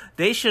jungle.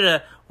 They should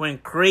have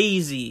went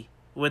crazy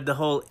with the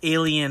whole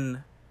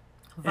alien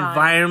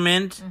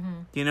environment.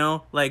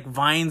 Like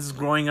vines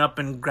growing up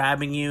and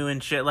grabbing you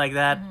and shit like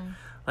that.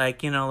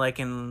 Like, like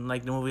in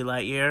like the movie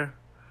Lightyear.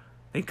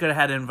 They could have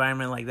had an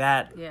environment like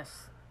that.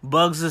 Yes.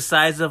 Bugs the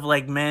size of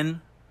like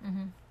men,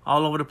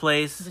 all over the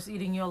place. Just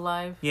eating you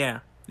alive. Yeah.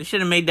 They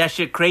should have made that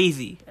shit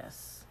crazy.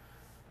 Yes.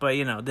 But,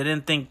 they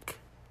didn't think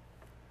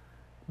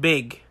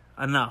big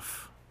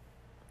enough.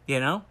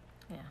 Yeah.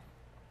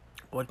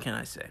 What can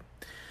I say?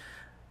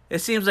 It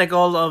seems like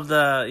all of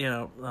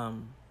the,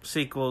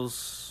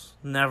 sequels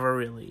never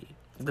really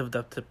lived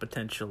up to the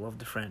potential of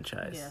the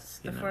franchise. Yes,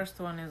 the first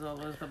one is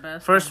always the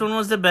best. First one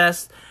was the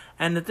best.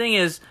 And the thing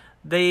is,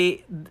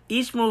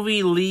 each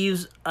movie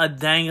leaves a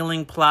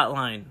dangling plot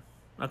line.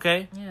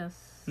 Okay? Yes.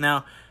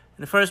 Now,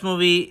 in the first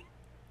movie,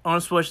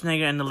 Arnold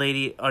Schwarzenegger and the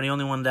lady are the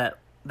only one that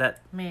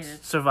made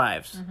it.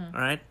 Survives. All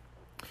right?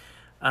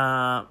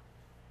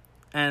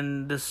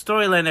 And the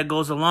storyline that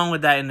goes along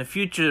with that in the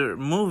future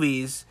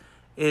movies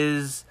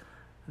is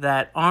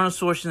that Arnold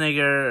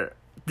Schwarzenegger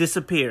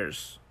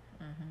disappears.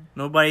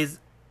 Nobody's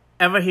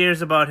ever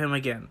hears about him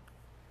again.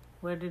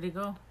 Where did he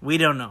go? We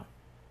don't know.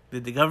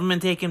 Did the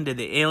government take him? Did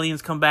the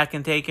aliens come back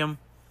and take him?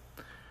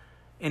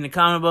 In the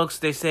comic books,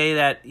 they say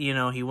that,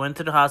 he went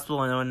to the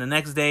hospital and the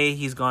next day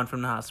he's gone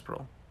from the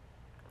hospital.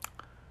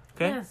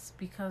 Okay? Yes,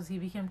 because he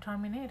became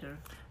Terminator.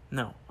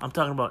 No, I'm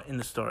talking about in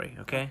the story,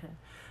 okay?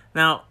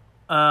 Now,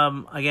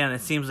 again,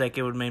 it seems like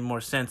it would make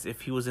more sense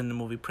if he was in the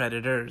movie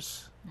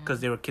Predators,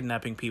 because they were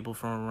kidnapping people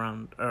from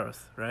around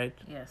Earth, right?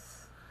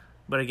 Yes.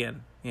 But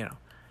again,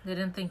 They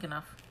didn't think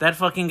enough. that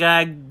fucking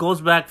guy goes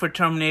back for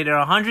Terminator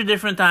 100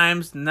 different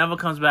times, never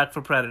comes back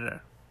for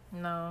Predator.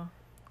 No.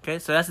 Okay,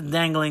 so that's a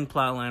dangling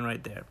plot line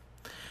right there.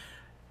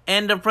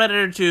 End of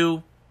Predator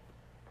 2,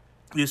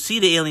 you see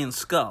the alien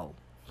skull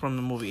from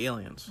the movie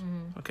Aliens,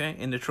 okay,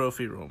 in the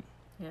trophy room.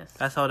 Yes.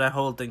 That's how that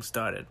whole thing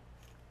started.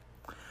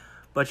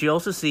 But you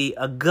also see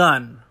a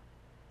gun.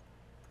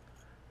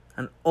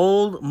 An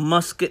old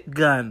musket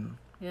gun.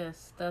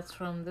 Yes, that's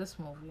from this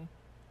movie.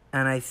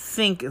 And I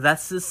think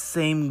that's the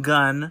same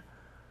gun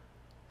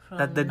From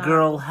that the Naru.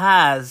 girl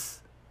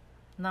has.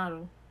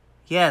 Naru.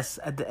 Yes,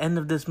 at the end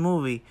of this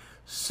movie.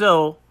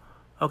 So,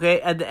 okay,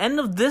 at the end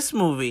of this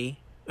movie,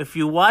 if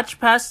you watch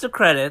past the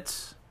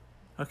credits,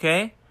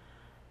 okay,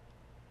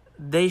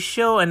 they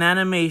show an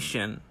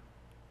animation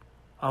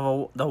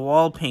of the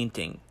wall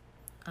painting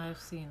I've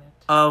seen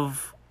it.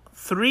 of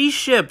 3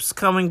 ships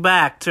coming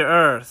back to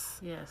Earth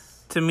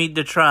Yes. to meet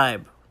the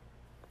tribe.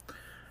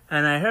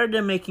 And I heard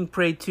they're making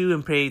Prey 2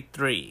 and Prey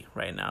 3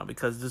 right now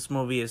because this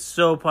movie is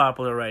so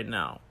popular right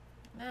now.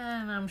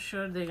 And I'm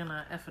sure they're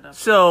gonna F it up.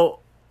 So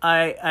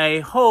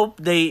I hope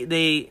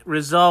they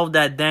resolve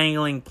that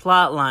dangling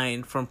plot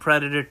line from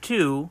Predator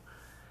 2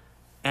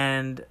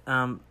 and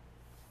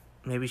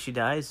maybe she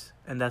dies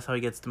and that's how he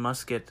gets the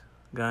musket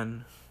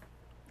gun.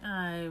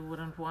 I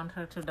wouldn't want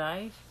her to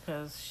die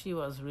because she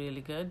was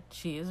really good.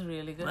 She is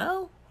really good.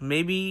 Well,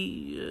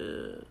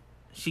 maybe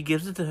she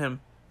gives it to him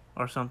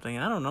or something.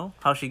 I don't know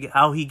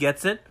how he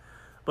gets it,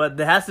 but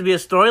there has to be a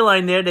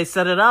storyline there. They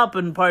set it up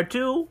in part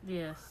 2,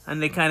 Yes.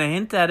 and they kind of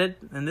hint at it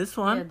in this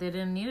one. Yeah, they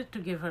didn't need it to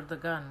give her the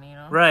gun,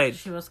 Right.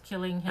 She was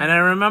killing him. And I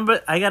remember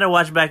I gotta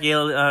watch back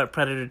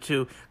Predator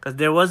 2 because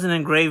there was an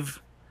engraved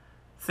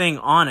thing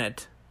on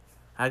it.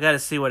 I gotta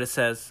see what it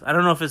says. I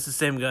don't know if it's the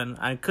same gun.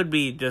 I could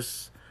be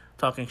just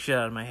talking shit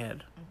out of my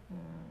head.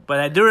 But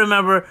I do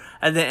remember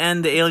at the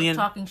end the alien...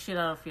 Talking shit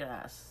out of your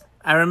ass.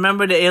 I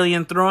remember the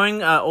alien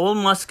throwing an old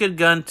musket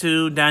gun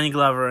to Danny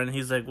Glover, and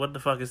he's like, "What the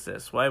fuck is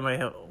this? Why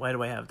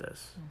do I have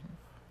this?"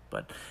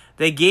 But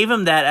they gave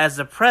him that as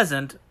a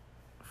present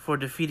for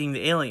defeating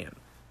the alien.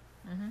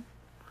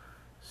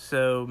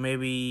 So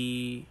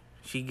maybe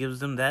she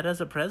gives them that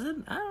as a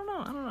present? I don't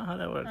know how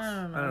that works. I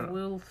don't know.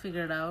 We'll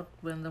figure it out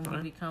when the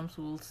movie comes.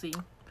 We'll see.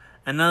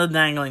 Another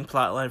dangling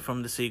plotline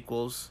from the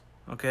sequels.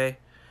 Okay,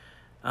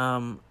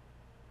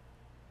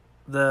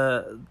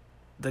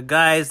 the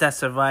guys that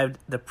survived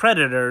the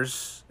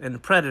Predators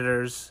and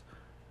Predators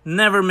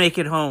never make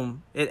it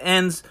home. It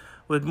ends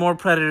with more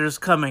Predators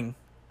coming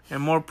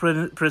and more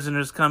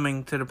prisoners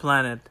coming to the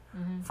planet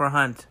for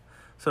hunt.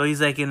 So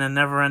he's like in a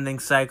never-ending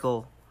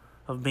cycle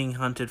of being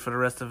hunted for the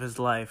rest of his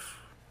life.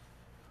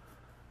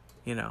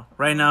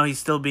 Right now he's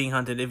still being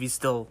hunted if he's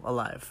still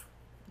alive.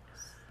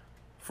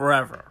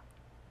 Forever.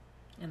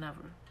 And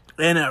ever.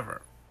 And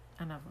ever.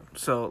 And ever.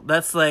 So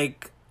that's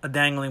like a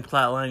dangling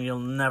plot line you'll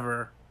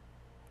never,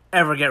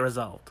 ever get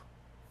resolved.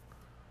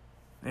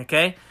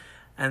 Okay?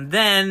 And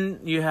then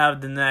you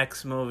have the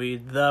next movie,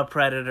 The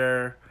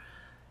Predator.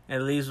 It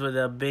leaves with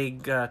a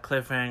big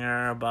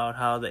cliffhanger about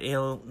how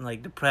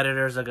the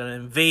predators are gonna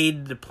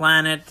invade the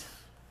planet,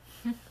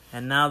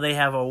 and now they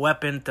have a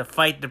weapon to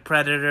fight the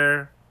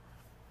predator.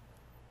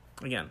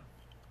 Again,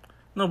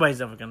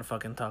 nobody's ever gonna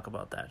fucking talk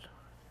about that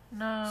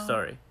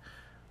story.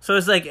 So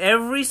it's like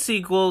every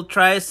sequel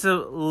tries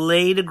to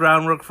lay the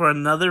groundwork for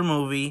another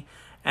movie,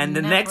 and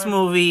the next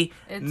movie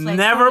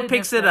never totally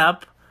picks different. it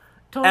up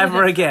Totally ever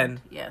different.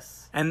 again.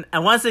 Yes. And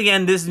once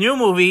again, this new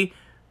movie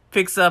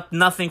picks up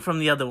nothing from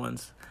the other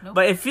ones. Nope.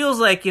 But it feels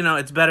like,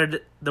 it's better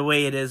the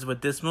way it is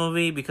with this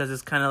movie because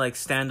it's kind of like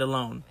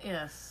standalone.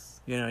 Yes.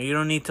 You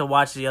don't need to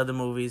watch the other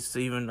movies to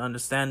even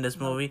understand this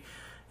movie.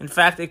 In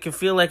fact, it can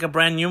feel like a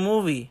brand new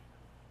movie.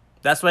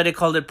 That's why they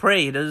called it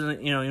Prey. It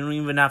doesn't, you don't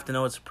even have to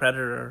know it's a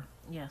predator.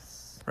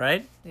 Yes.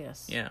 right?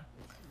 Yes. Yeah.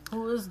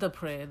 Who is the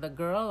prey? The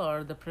girl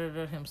or the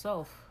predator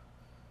himself?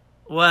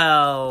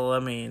 Well, I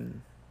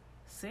mean,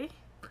 See?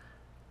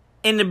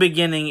 in the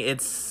beginning,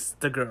 it's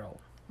the girl.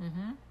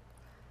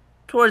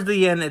 Towards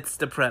the end, it's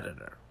the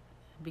predator.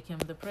 Became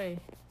the prey.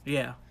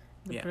 Yeah.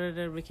 The Yeah.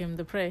 predator became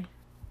the prey.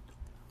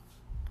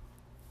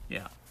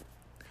 Yeah.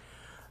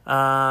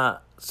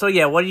 So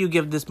yeah, what do you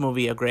give this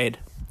movie a grade?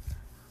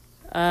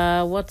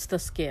 What's the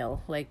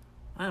scale? Like,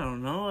 I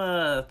don't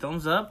know.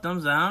 Thumbs up,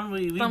 thumbs down.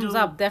 We thumbs do...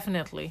 up,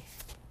 definitely.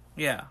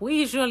 Yeah. We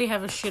usually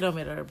have a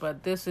shitometer,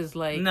 but this is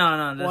like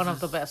No. This one is, of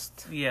the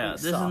best. Yeah, we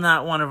this saw. is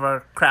not one of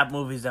our crap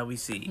movies that we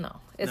see.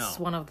 No, it's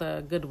No. one of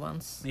the good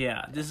ones.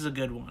 Yeah, this is a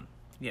good one.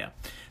 Yeah.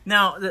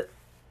 Now,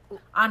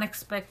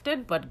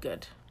 Unexpected, but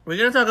good. we're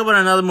going to talk about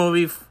another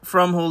movie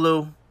from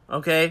Hulu,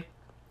 okay?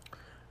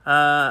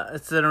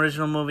 It's an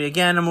original movie.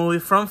 Again, a movie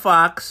from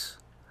Fox.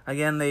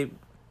 Again, they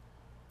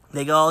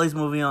got all these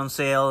movies on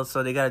sale,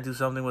 so they got to do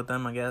something with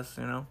them, I guess,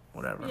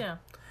 whatever. Yeah.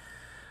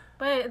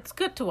 But it's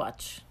good to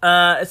watch.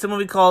 It's a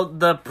movie called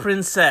The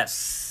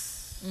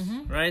Princess,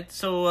 right?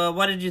 So,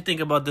 what did you think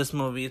about this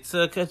movie? It's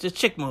a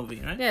chick movie,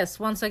 right? Yes,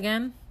 once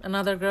again,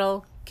 another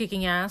girl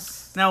kicking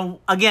ass. Now,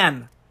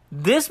 again,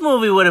 this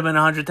movie would have been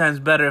 100 times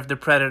better if the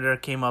Predator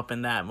came up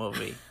in that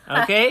movie,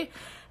 okay?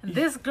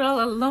 This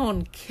girl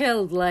alone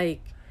killed,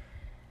 like,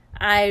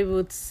 I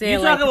would say, You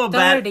like talk about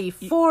 30,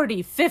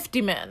 40,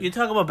 50 men. You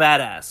talk about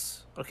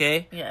badass,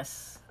 okay?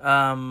 Yes.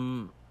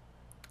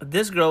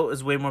 This girl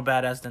is way more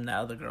badass than the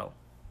other girl.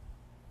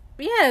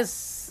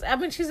 Yes. I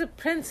mean, she's a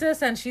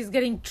princess and she's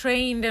getting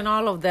trained and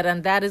all of that.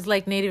 And that is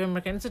like Native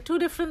American. It's a two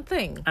different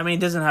thing. I mean,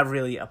 it doesn't have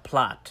really a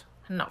plot.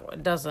 No,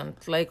 it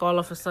doesn't. Like, all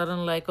of a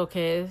sudden, like,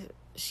 okay,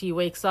 she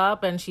wakes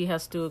up and she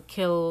has to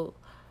kill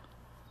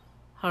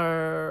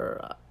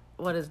her...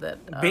 What is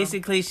that?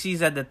 Basically,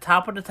 she's at the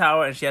top of the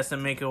tower and she has to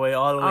make her way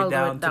all the way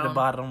down to the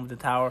bottom of the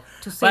tower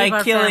to save by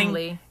her killing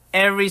family.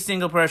 every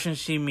single person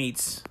she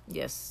meets.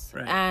 Yes.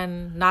 Right.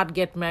 And not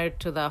get married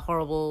to the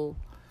horrible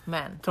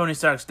man. Tony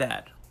Stark's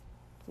dad.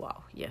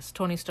 Wow. Yes.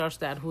 Tony Stark's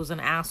dad, who's an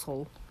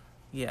asshole.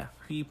 Yeah,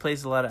 he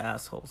plays a lot of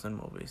assholes in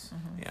movies.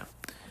 Yeah.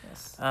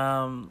 Yes.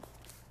 I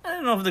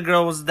don't know if the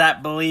girl was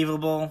that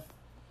believable.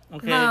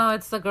 Okay. No,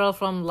 it's the girl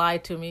from Lie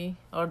to Me.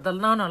 Or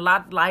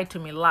not Lie to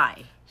Me,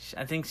 Lie.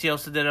 I think she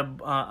also did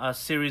a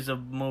series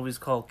of movies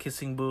called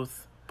Kissing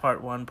Booth,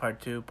 Part 1,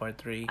 Part 2, Part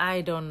 3. I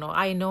don't know.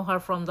 I know her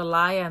from The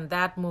Lie, and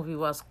that movie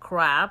was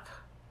crap.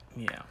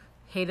 Yeah.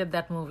 Hated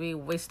that movie.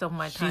 Waste of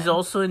my time. She's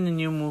also in the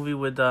new movie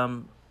with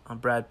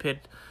Brad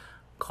Pitt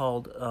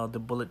called The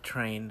Bullet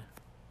Train.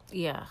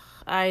 Yeah.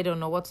 I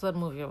don't know. What's that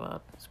movie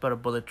about? It's about a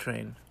bullet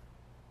train.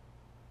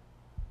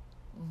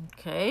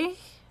 Okay.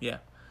 Yeah.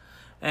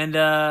 And,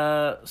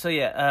 so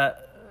yeah,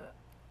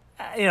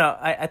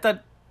 I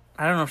thought,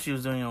 I don't know if she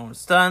was doing her own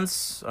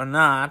stunts or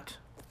not,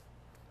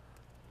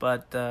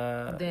 but,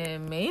 They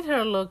made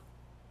her look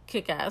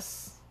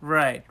kick-ass.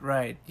 right,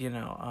 I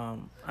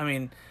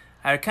mean,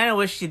 I kind of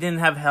wish she didn't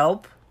have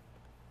help.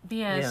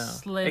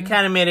 Yes, Yeah. Lynn. It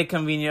kind of made it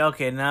convenient.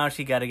 Okay, now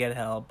she got to get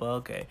help.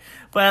 Okay.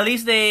 But at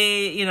least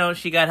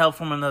she got help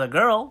from another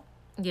girl.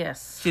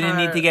 Yes. She didn't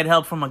need to get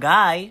help from a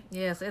guy.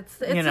 Yes, it's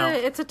know.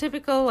 it's a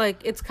typical,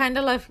 like, it's kind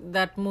of like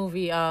that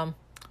movie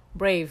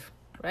Brave,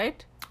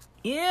 right?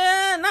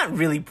 Yeah, not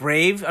really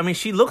Brave. I mean,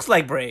 she looks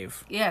like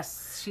Brave.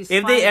 Yes, she's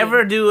If they fighting.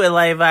 ever do a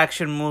live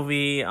action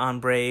movie on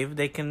Brave,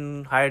 they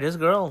can hire this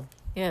girl.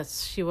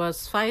 Yes, she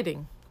was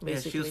fighting, Yeah,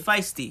 basically. she was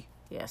feisty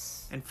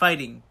Yes. and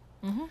fighting.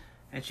 Mm-hmm.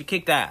 And she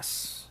kicked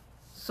ass.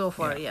 So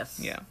far, yes.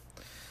 Yeah.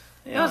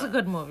 It was a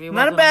good movie. It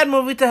Not a wasn't- bad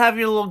movie to have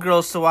your little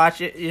girls to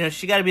watch it.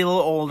 She got to be a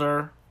little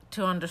older.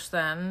 To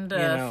understand You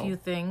know. a few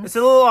things. It's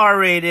a little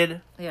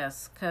R-rated.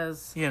 Yes,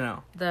 because You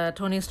know. the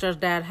Tony Stark's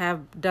dad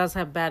does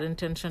have bad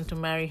intention to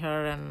marry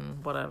her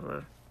and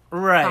whatever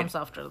Right. comes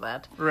after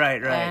that.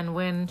 Right. And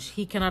when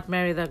he cannot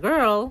marry the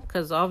girl,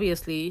 because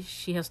obviously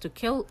he has to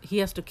kill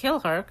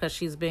her because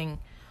she's being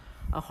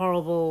a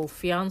horrible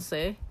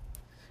fiance,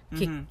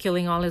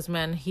 killing all his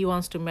men. He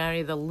wants to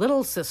marry the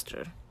little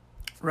sister.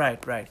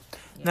 Right.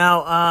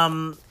 Now,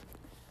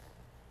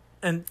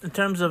 in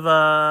terms of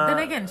Then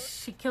again,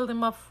 she killed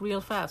him off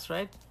real fast,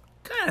 right?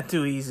 kind of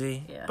too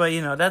easy. Yeah.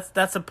 But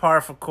that's a par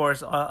for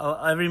course.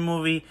 Every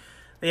movie,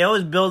 they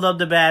always build up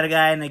the bad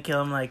guy and they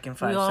kill him like in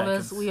 5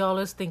 seconds. We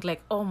always think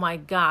like, oh my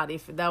god,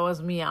 if that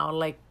was me, I would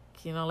like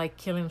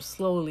kill him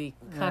slowly,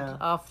 cut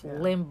off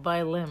limb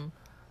by limb.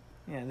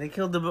 Yeah, they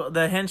killed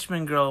the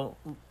henchman girl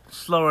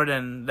slower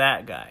than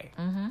that guy,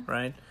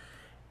 right?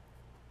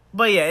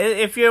 But yeah,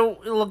 if you're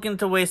looking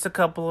to waste a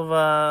couple of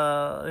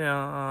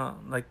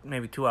like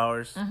maybe 2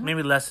 hours,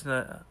 maybe less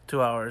than 2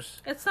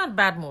 hours, It's not a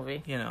bad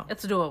movie.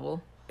 It's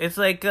doable. it's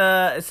like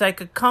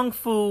a kung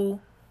fu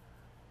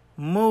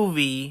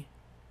movie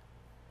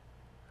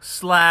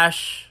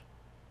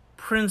 /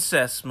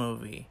 princess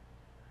movie,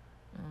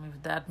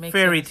 If that makes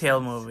fairy any tale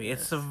sense. movie.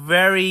 Yes. It's a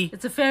very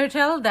It's a fairy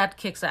tale that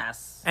kicks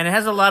ass. and it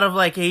has a lot of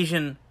like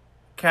Asian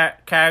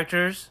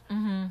characters.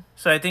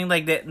 So I think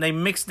like they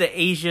mix the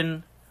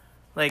Asian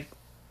like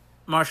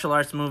martial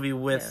arts movie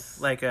with Yes.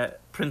 like a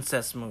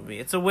princess movie.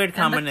 It's a weird And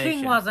the combination.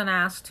 king wasn't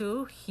asked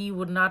to. He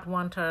would not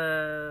want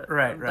her,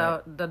 Right.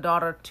 the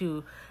daughter,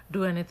 to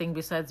do anything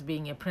besides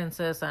being a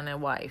princess and a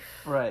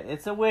wife. Right.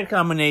 It's a weird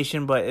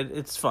combination, but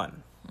it's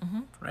fun.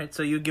 Right.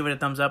 So you give it a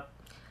thumbs up.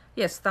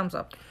 Yes, thumbs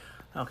up.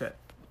 Okay.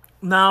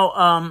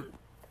 Now,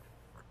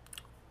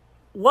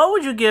 what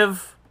would you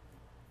give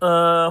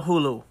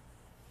Hulu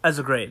as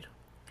a grade?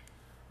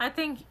 I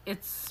think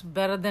it's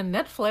better than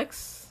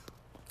Netflix.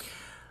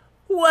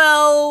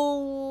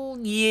 Well,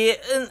 yeah,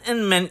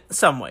 in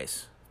some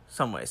ways.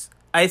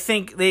 I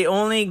think they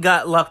only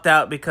got lucked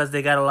out because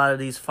they got a lot of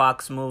these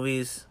Fox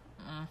movies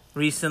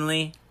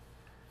recently.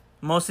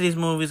 Most of these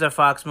movies are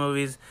Fox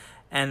movies,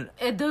 and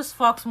Those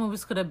Fox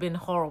movies could have been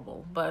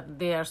horrible, but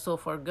they are so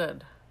far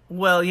good.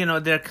 well,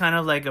 they're kind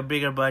of like a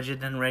bigger budget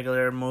than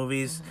regular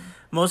movies.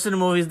 Most of the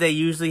movies they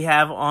usually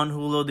have on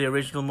Hulu, the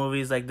original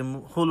movies, like the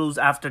Hulu's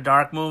After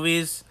Dark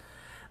movies,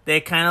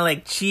 they're kind of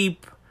like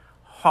cheap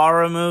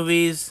horror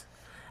movies.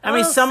 I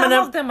mean, Well, some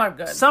of them are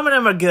good. Some of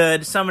them are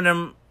good. Some of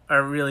them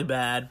are really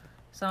bad.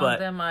 Some but- of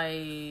them I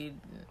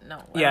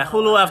Yeah, don't know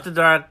Hulu why. After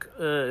Dark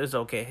is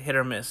okay, hit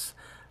or miss.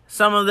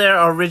 Some of their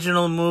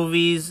original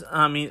movies,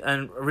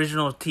 and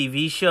original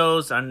TV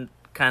shows are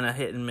kind of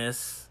hit and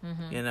miss.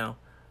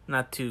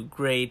 Not too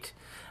great.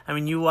 I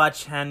mean, you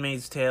watch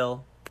Handmaid's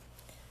Tale.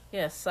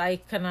 Yes, I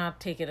cannot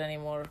take it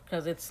anymore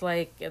because it's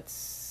like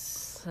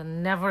it's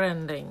never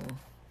ending.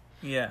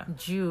 Yeah,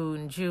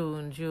 June,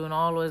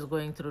 always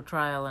going through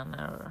trial and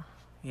error.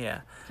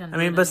 yeah. Can't I do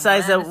mean, it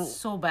besides anymore. that, And it's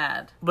so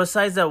bad.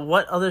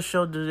 what other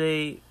show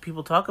do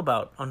people talk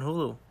about on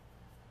Hulu?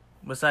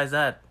 Besides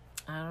that,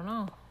 I don't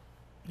know.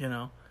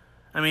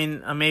 I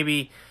mean,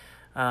 maybe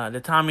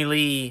the Tommy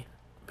Lee,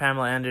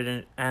 Pamela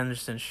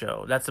Anderson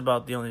show. That's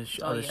about the only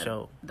other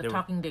show. The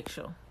Talking Dick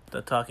show.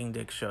 The Talking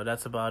Dick show.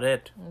 That's about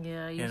it.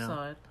 Yeah, you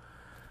saw it.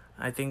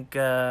 I think,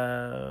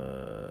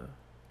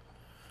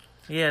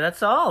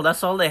 that's all.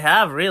 That's all they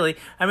have, really.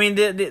 I mean,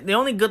 the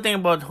only good thing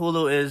about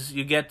Hulu is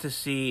you get to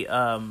see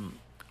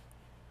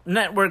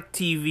network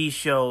TV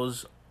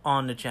shows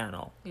on the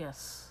channel.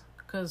 Yes,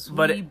 because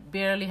But we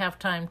barely have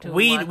time to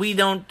We watch. we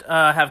don't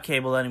have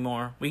cable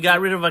anymore. We got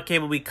rid of our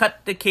cable. We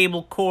cut the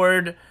cable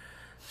cord.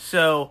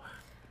 So,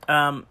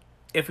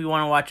 if we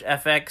want to watch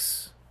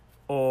FX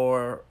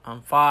or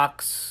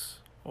Fox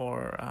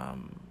or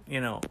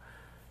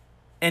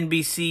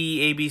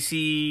NBC, ABC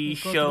We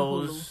go to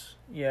shows,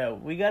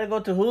 we gotta go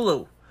to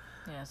Hulu.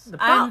 Yes,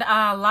 The and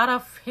a lot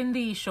of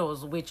Hindi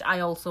shows, which I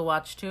also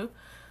watch too.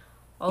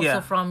 Also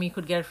Yeah. you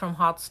could get it from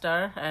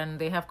Hotstar, and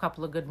they have a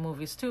couple of good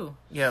movies too.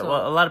 Yeah, So-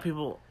 well, a lot of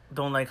people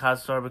don't like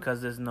Hotstar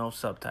because there's no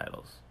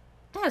subtitles.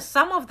 yes,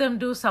 some of them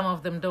do, some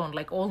of them don't.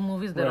 Like old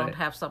movies, they Right. don't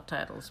have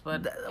subtitles,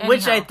 but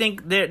Which I anyhow.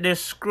 think they're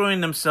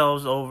screwing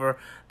themselves over.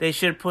 They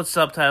should put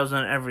subtitles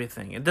on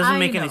everything. It doesn't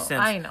make any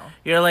sense. I know.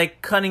 You're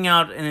like cutting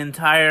out an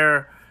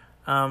entire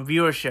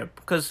viewership.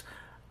 Because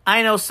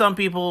I know some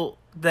people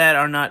that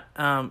are not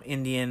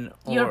Indian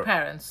or Your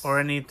parents. or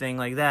anything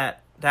like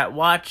that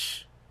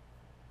watch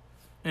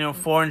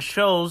foreign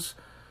shows.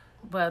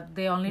 But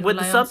they only With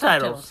the rely on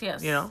subtitles,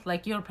 Yes,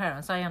 like your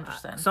parents. I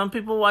understand. Some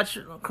people watch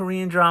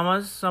Korean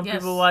dramas. Some Yes.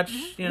 people watch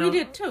We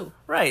did too.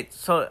 Right.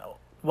 So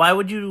why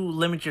would you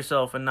limit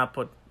yourself and not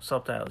put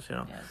subtitles?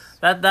 Yes.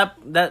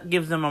 That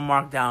gives them a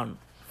markdown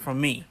from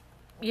me.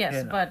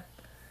 Yes, but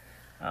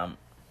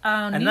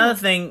Another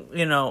thing,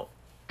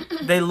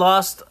 they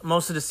lost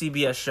most of the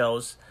CBS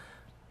shows,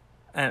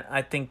 and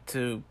I think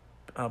to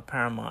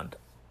Paramount.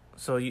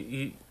 So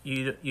you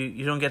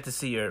don't get to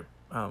see your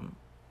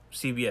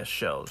CBS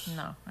shows.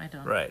 No, I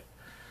don't. Right.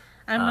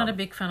 I'm not a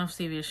big fan of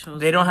CBS shows.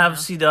 They don't have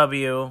anyhow.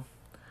 CW.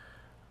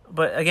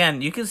 But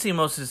again, you can see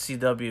most of the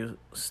CW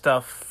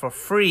stuff for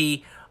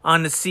free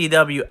on the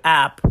CW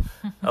app.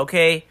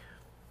 Okay?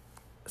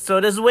 So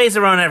there's ways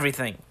around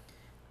everything.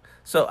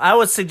 So I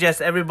would suggest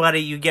everybody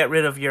you get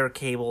rid of your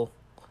cable.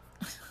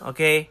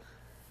 Okay?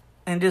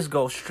 And just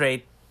go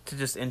straight to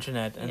just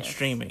internet and Yes.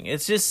 streaming.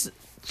 It's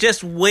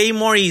just way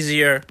more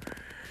easier.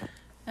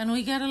 And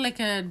we get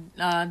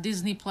a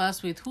Disney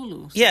Plus with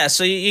Hulu. So Yeah,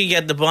 so you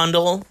get the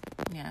bundle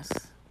yes.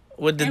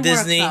 with the It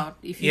Disney. works out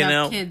if you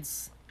have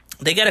kids.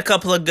 They got a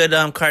couple of good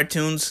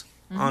cartoons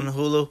on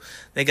Hulu.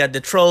 They got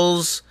the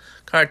Trolls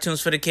cartoons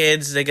for the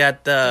kids. They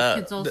got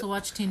Kids also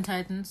watch Teen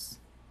Titans.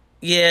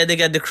 they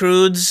got the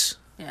Croods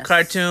Yes.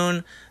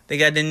 cartoon. They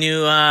got the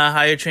new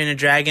How You Train a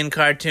Dragon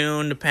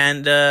cartoon, the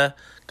Panda,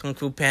 Kung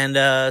Fu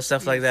Panda,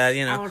 stuff like that.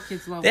 Our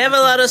kids love They have a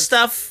watching lot of those.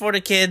 stuff for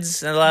the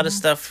kids and a lot of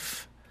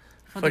stuff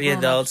for the grown-ups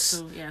adults.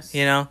 too,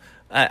 yes.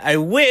 I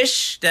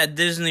wish that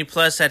Disney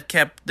Plus had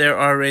kept their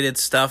R-rated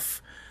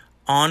stuff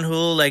on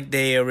Hulu like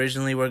they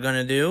originally were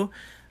gonna do,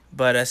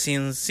 but it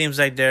seems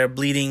like they're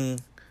bleeding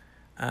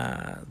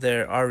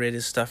their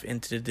R-rated stuff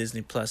into the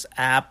Disney Plus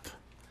app.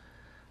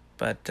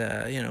 But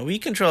we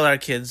control our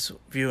kids'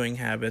 viewing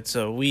habits,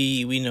 so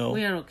we know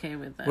We are okay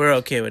with that. we're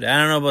okay with it. I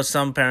don't know about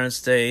some parents.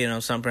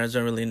 Some parents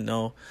don't really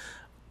know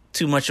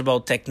too much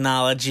about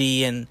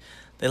technology, and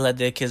they let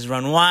their kids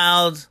run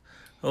wild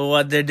with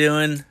what they're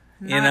doing.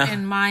 Not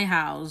in my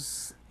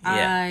house. Yeah.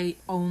 I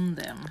own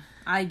them.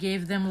 I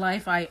gave them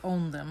life. I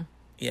own them.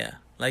 Yeah.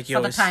 Like you For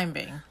always, the time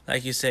being.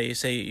 like you say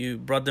you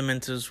brought them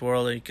into this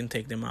world and you can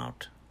take them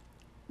out.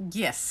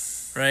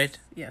 Yes. Right?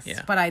 Yes.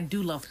 Yeah. But I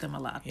do love them a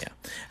lot. Yeah.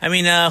 I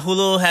mean,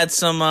 Hulu had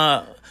some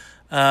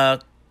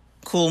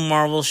cool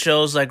Marvel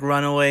shows like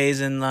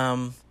Runaways and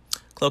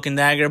Cloak and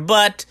Dagger,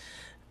 but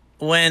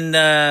when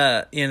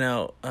the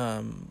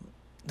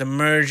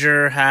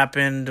merger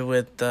happened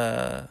with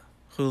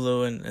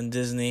Hulu and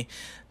Disney,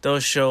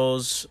 those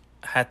shows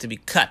had to be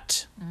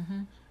cut.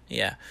 Mm-hmm.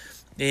 Yeah.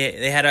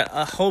 They had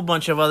a whole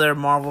bunch of other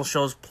Marvel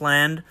shows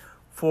planned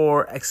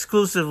for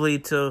exclusively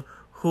to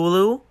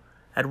Hulu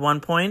at one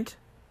point,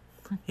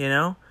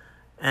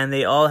 and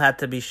they all had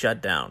to be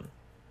shut down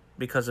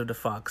because of the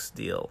Fox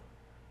deal.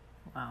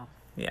 Wow.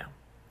 Yeah.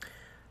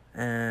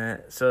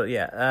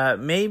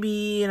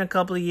 Maybe in a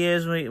couple of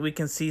years we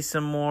can see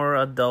some more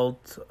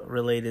adult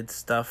related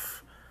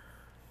stuff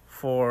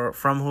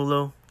from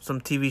Hulu,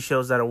 some TV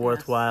shows that are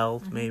worthwhile.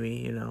 Mm-hmm.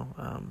 Maybe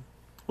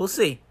we'll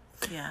see.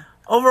 Yeah.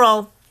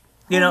 Overall,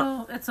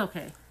 it's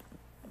okay.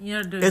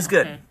 You're doing. It's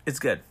good. Okay. It's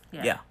good.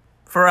 Yeah. Yeah.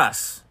 For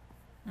us,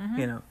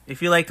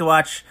 if you like to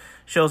watch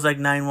shows like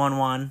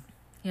 911,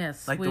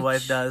 yes, like the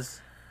wife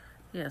does.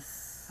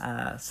 Yes.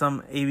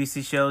 Some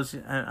ABC shows.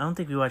 I don't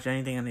think we watch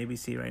anything on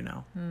ABC right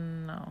now.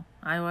 No,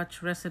 I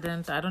watch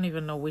Resident. I don't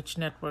even know which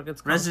network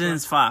it's called.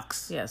 Resident's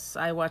Fox. Yes,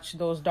 I watch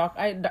those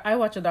I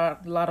watch a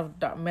lot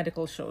of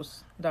medical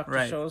shows,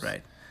 doctor shows.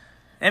 Right.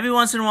 Every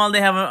once in a while,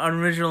 they have an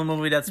original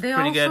movie that's pretty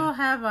good. They also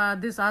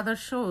have these other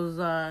shows.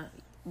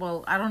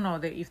 Well, I don't know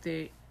if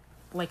they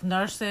like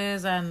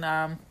nurses and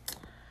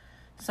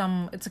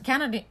it's a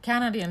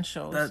Canadian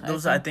show.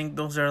 I think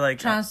those are like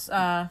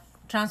transplant.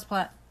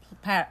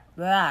 I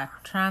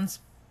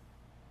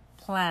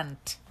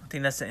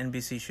think that's the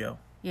NBC show.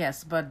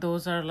 Yes, but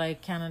those are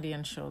like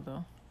Canadian show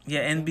though.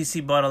 Yeah,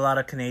 NBC bought a lot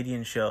of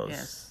Canadian shows.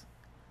 Yes.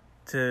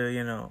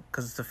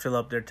 To fill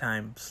up their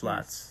time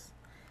slots. Yes.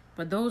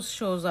 But those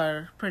shows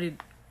are pretty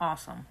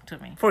awesome to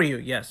me. For you,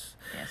 yes.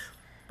 Yes.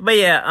 But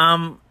yeah,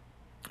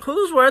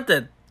 Hulu's worth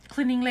it.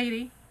 Cleaning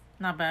Lady,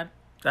 not bad.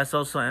 That's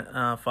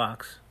also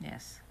Fox.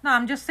 Yes. No,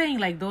 I'm just saying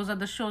like those are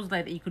the shows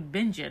that you could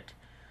binge it.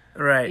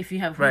 Right. If you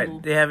have Hulu.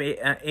 Right. They have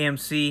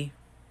AMC.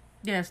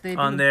 Yes, they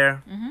do. On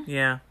there. Mm-hmm.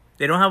 Yeah.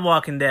 They don't have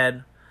Walking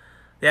Dead.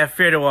 They have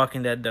Fear the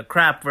Walking Dead, the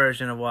crap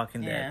version of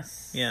Walking Dead.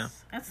 Yes. Yeah.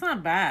 That's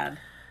not bad.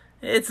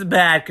 It's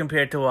bad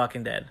compared to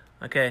Walking Dead.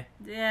 Okay.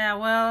 Yeah,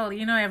 well,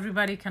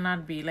 everybody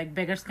cannot be like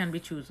beggars can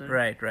be choosers.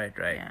 Right.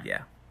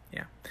 Yeah.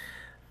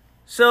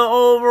 So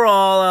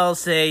overall, I'll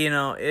say,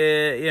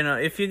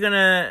 if you're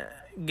gonna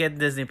get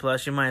Disney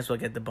Plus, you might as well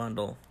get the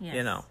bundle.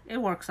 Yes.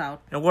 It works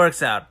out. It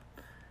works out,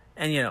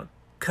 and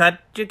cut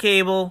your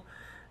cable,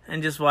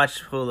 and just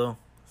watch Hulu.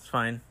 It's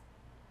fine,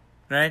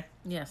 right?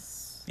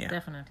 Yes. Yeah.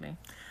 Definitely.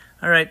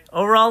 All right.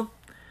 Overall,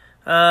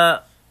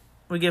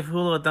 we give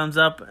Hulu a thumbs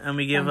up, and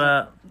we give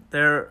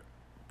their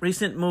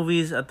recent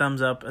movies a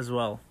thumbs up as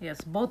well.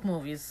 Yes, both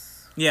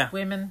movies. Yeah.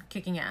 Women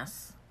kicking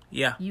ass.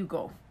 Yeah. You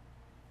go.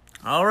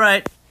 All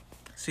right.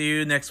 See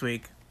you next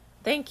week.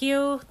 Thank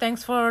you.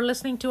 Thanks for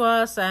listening to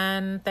us,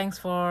 and thanks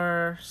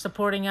for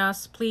supporting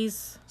us.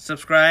 Please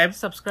subscribe,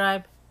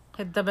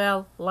 hit the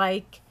bell,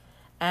 like,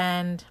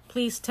 and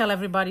please tell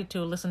everybody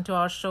to listen to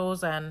our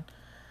shows and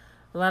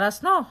let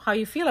us know how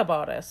you feel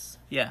about us.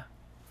 Yeah.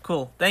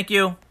 Cool. Thank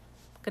you.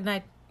 Good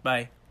night.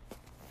 Bye.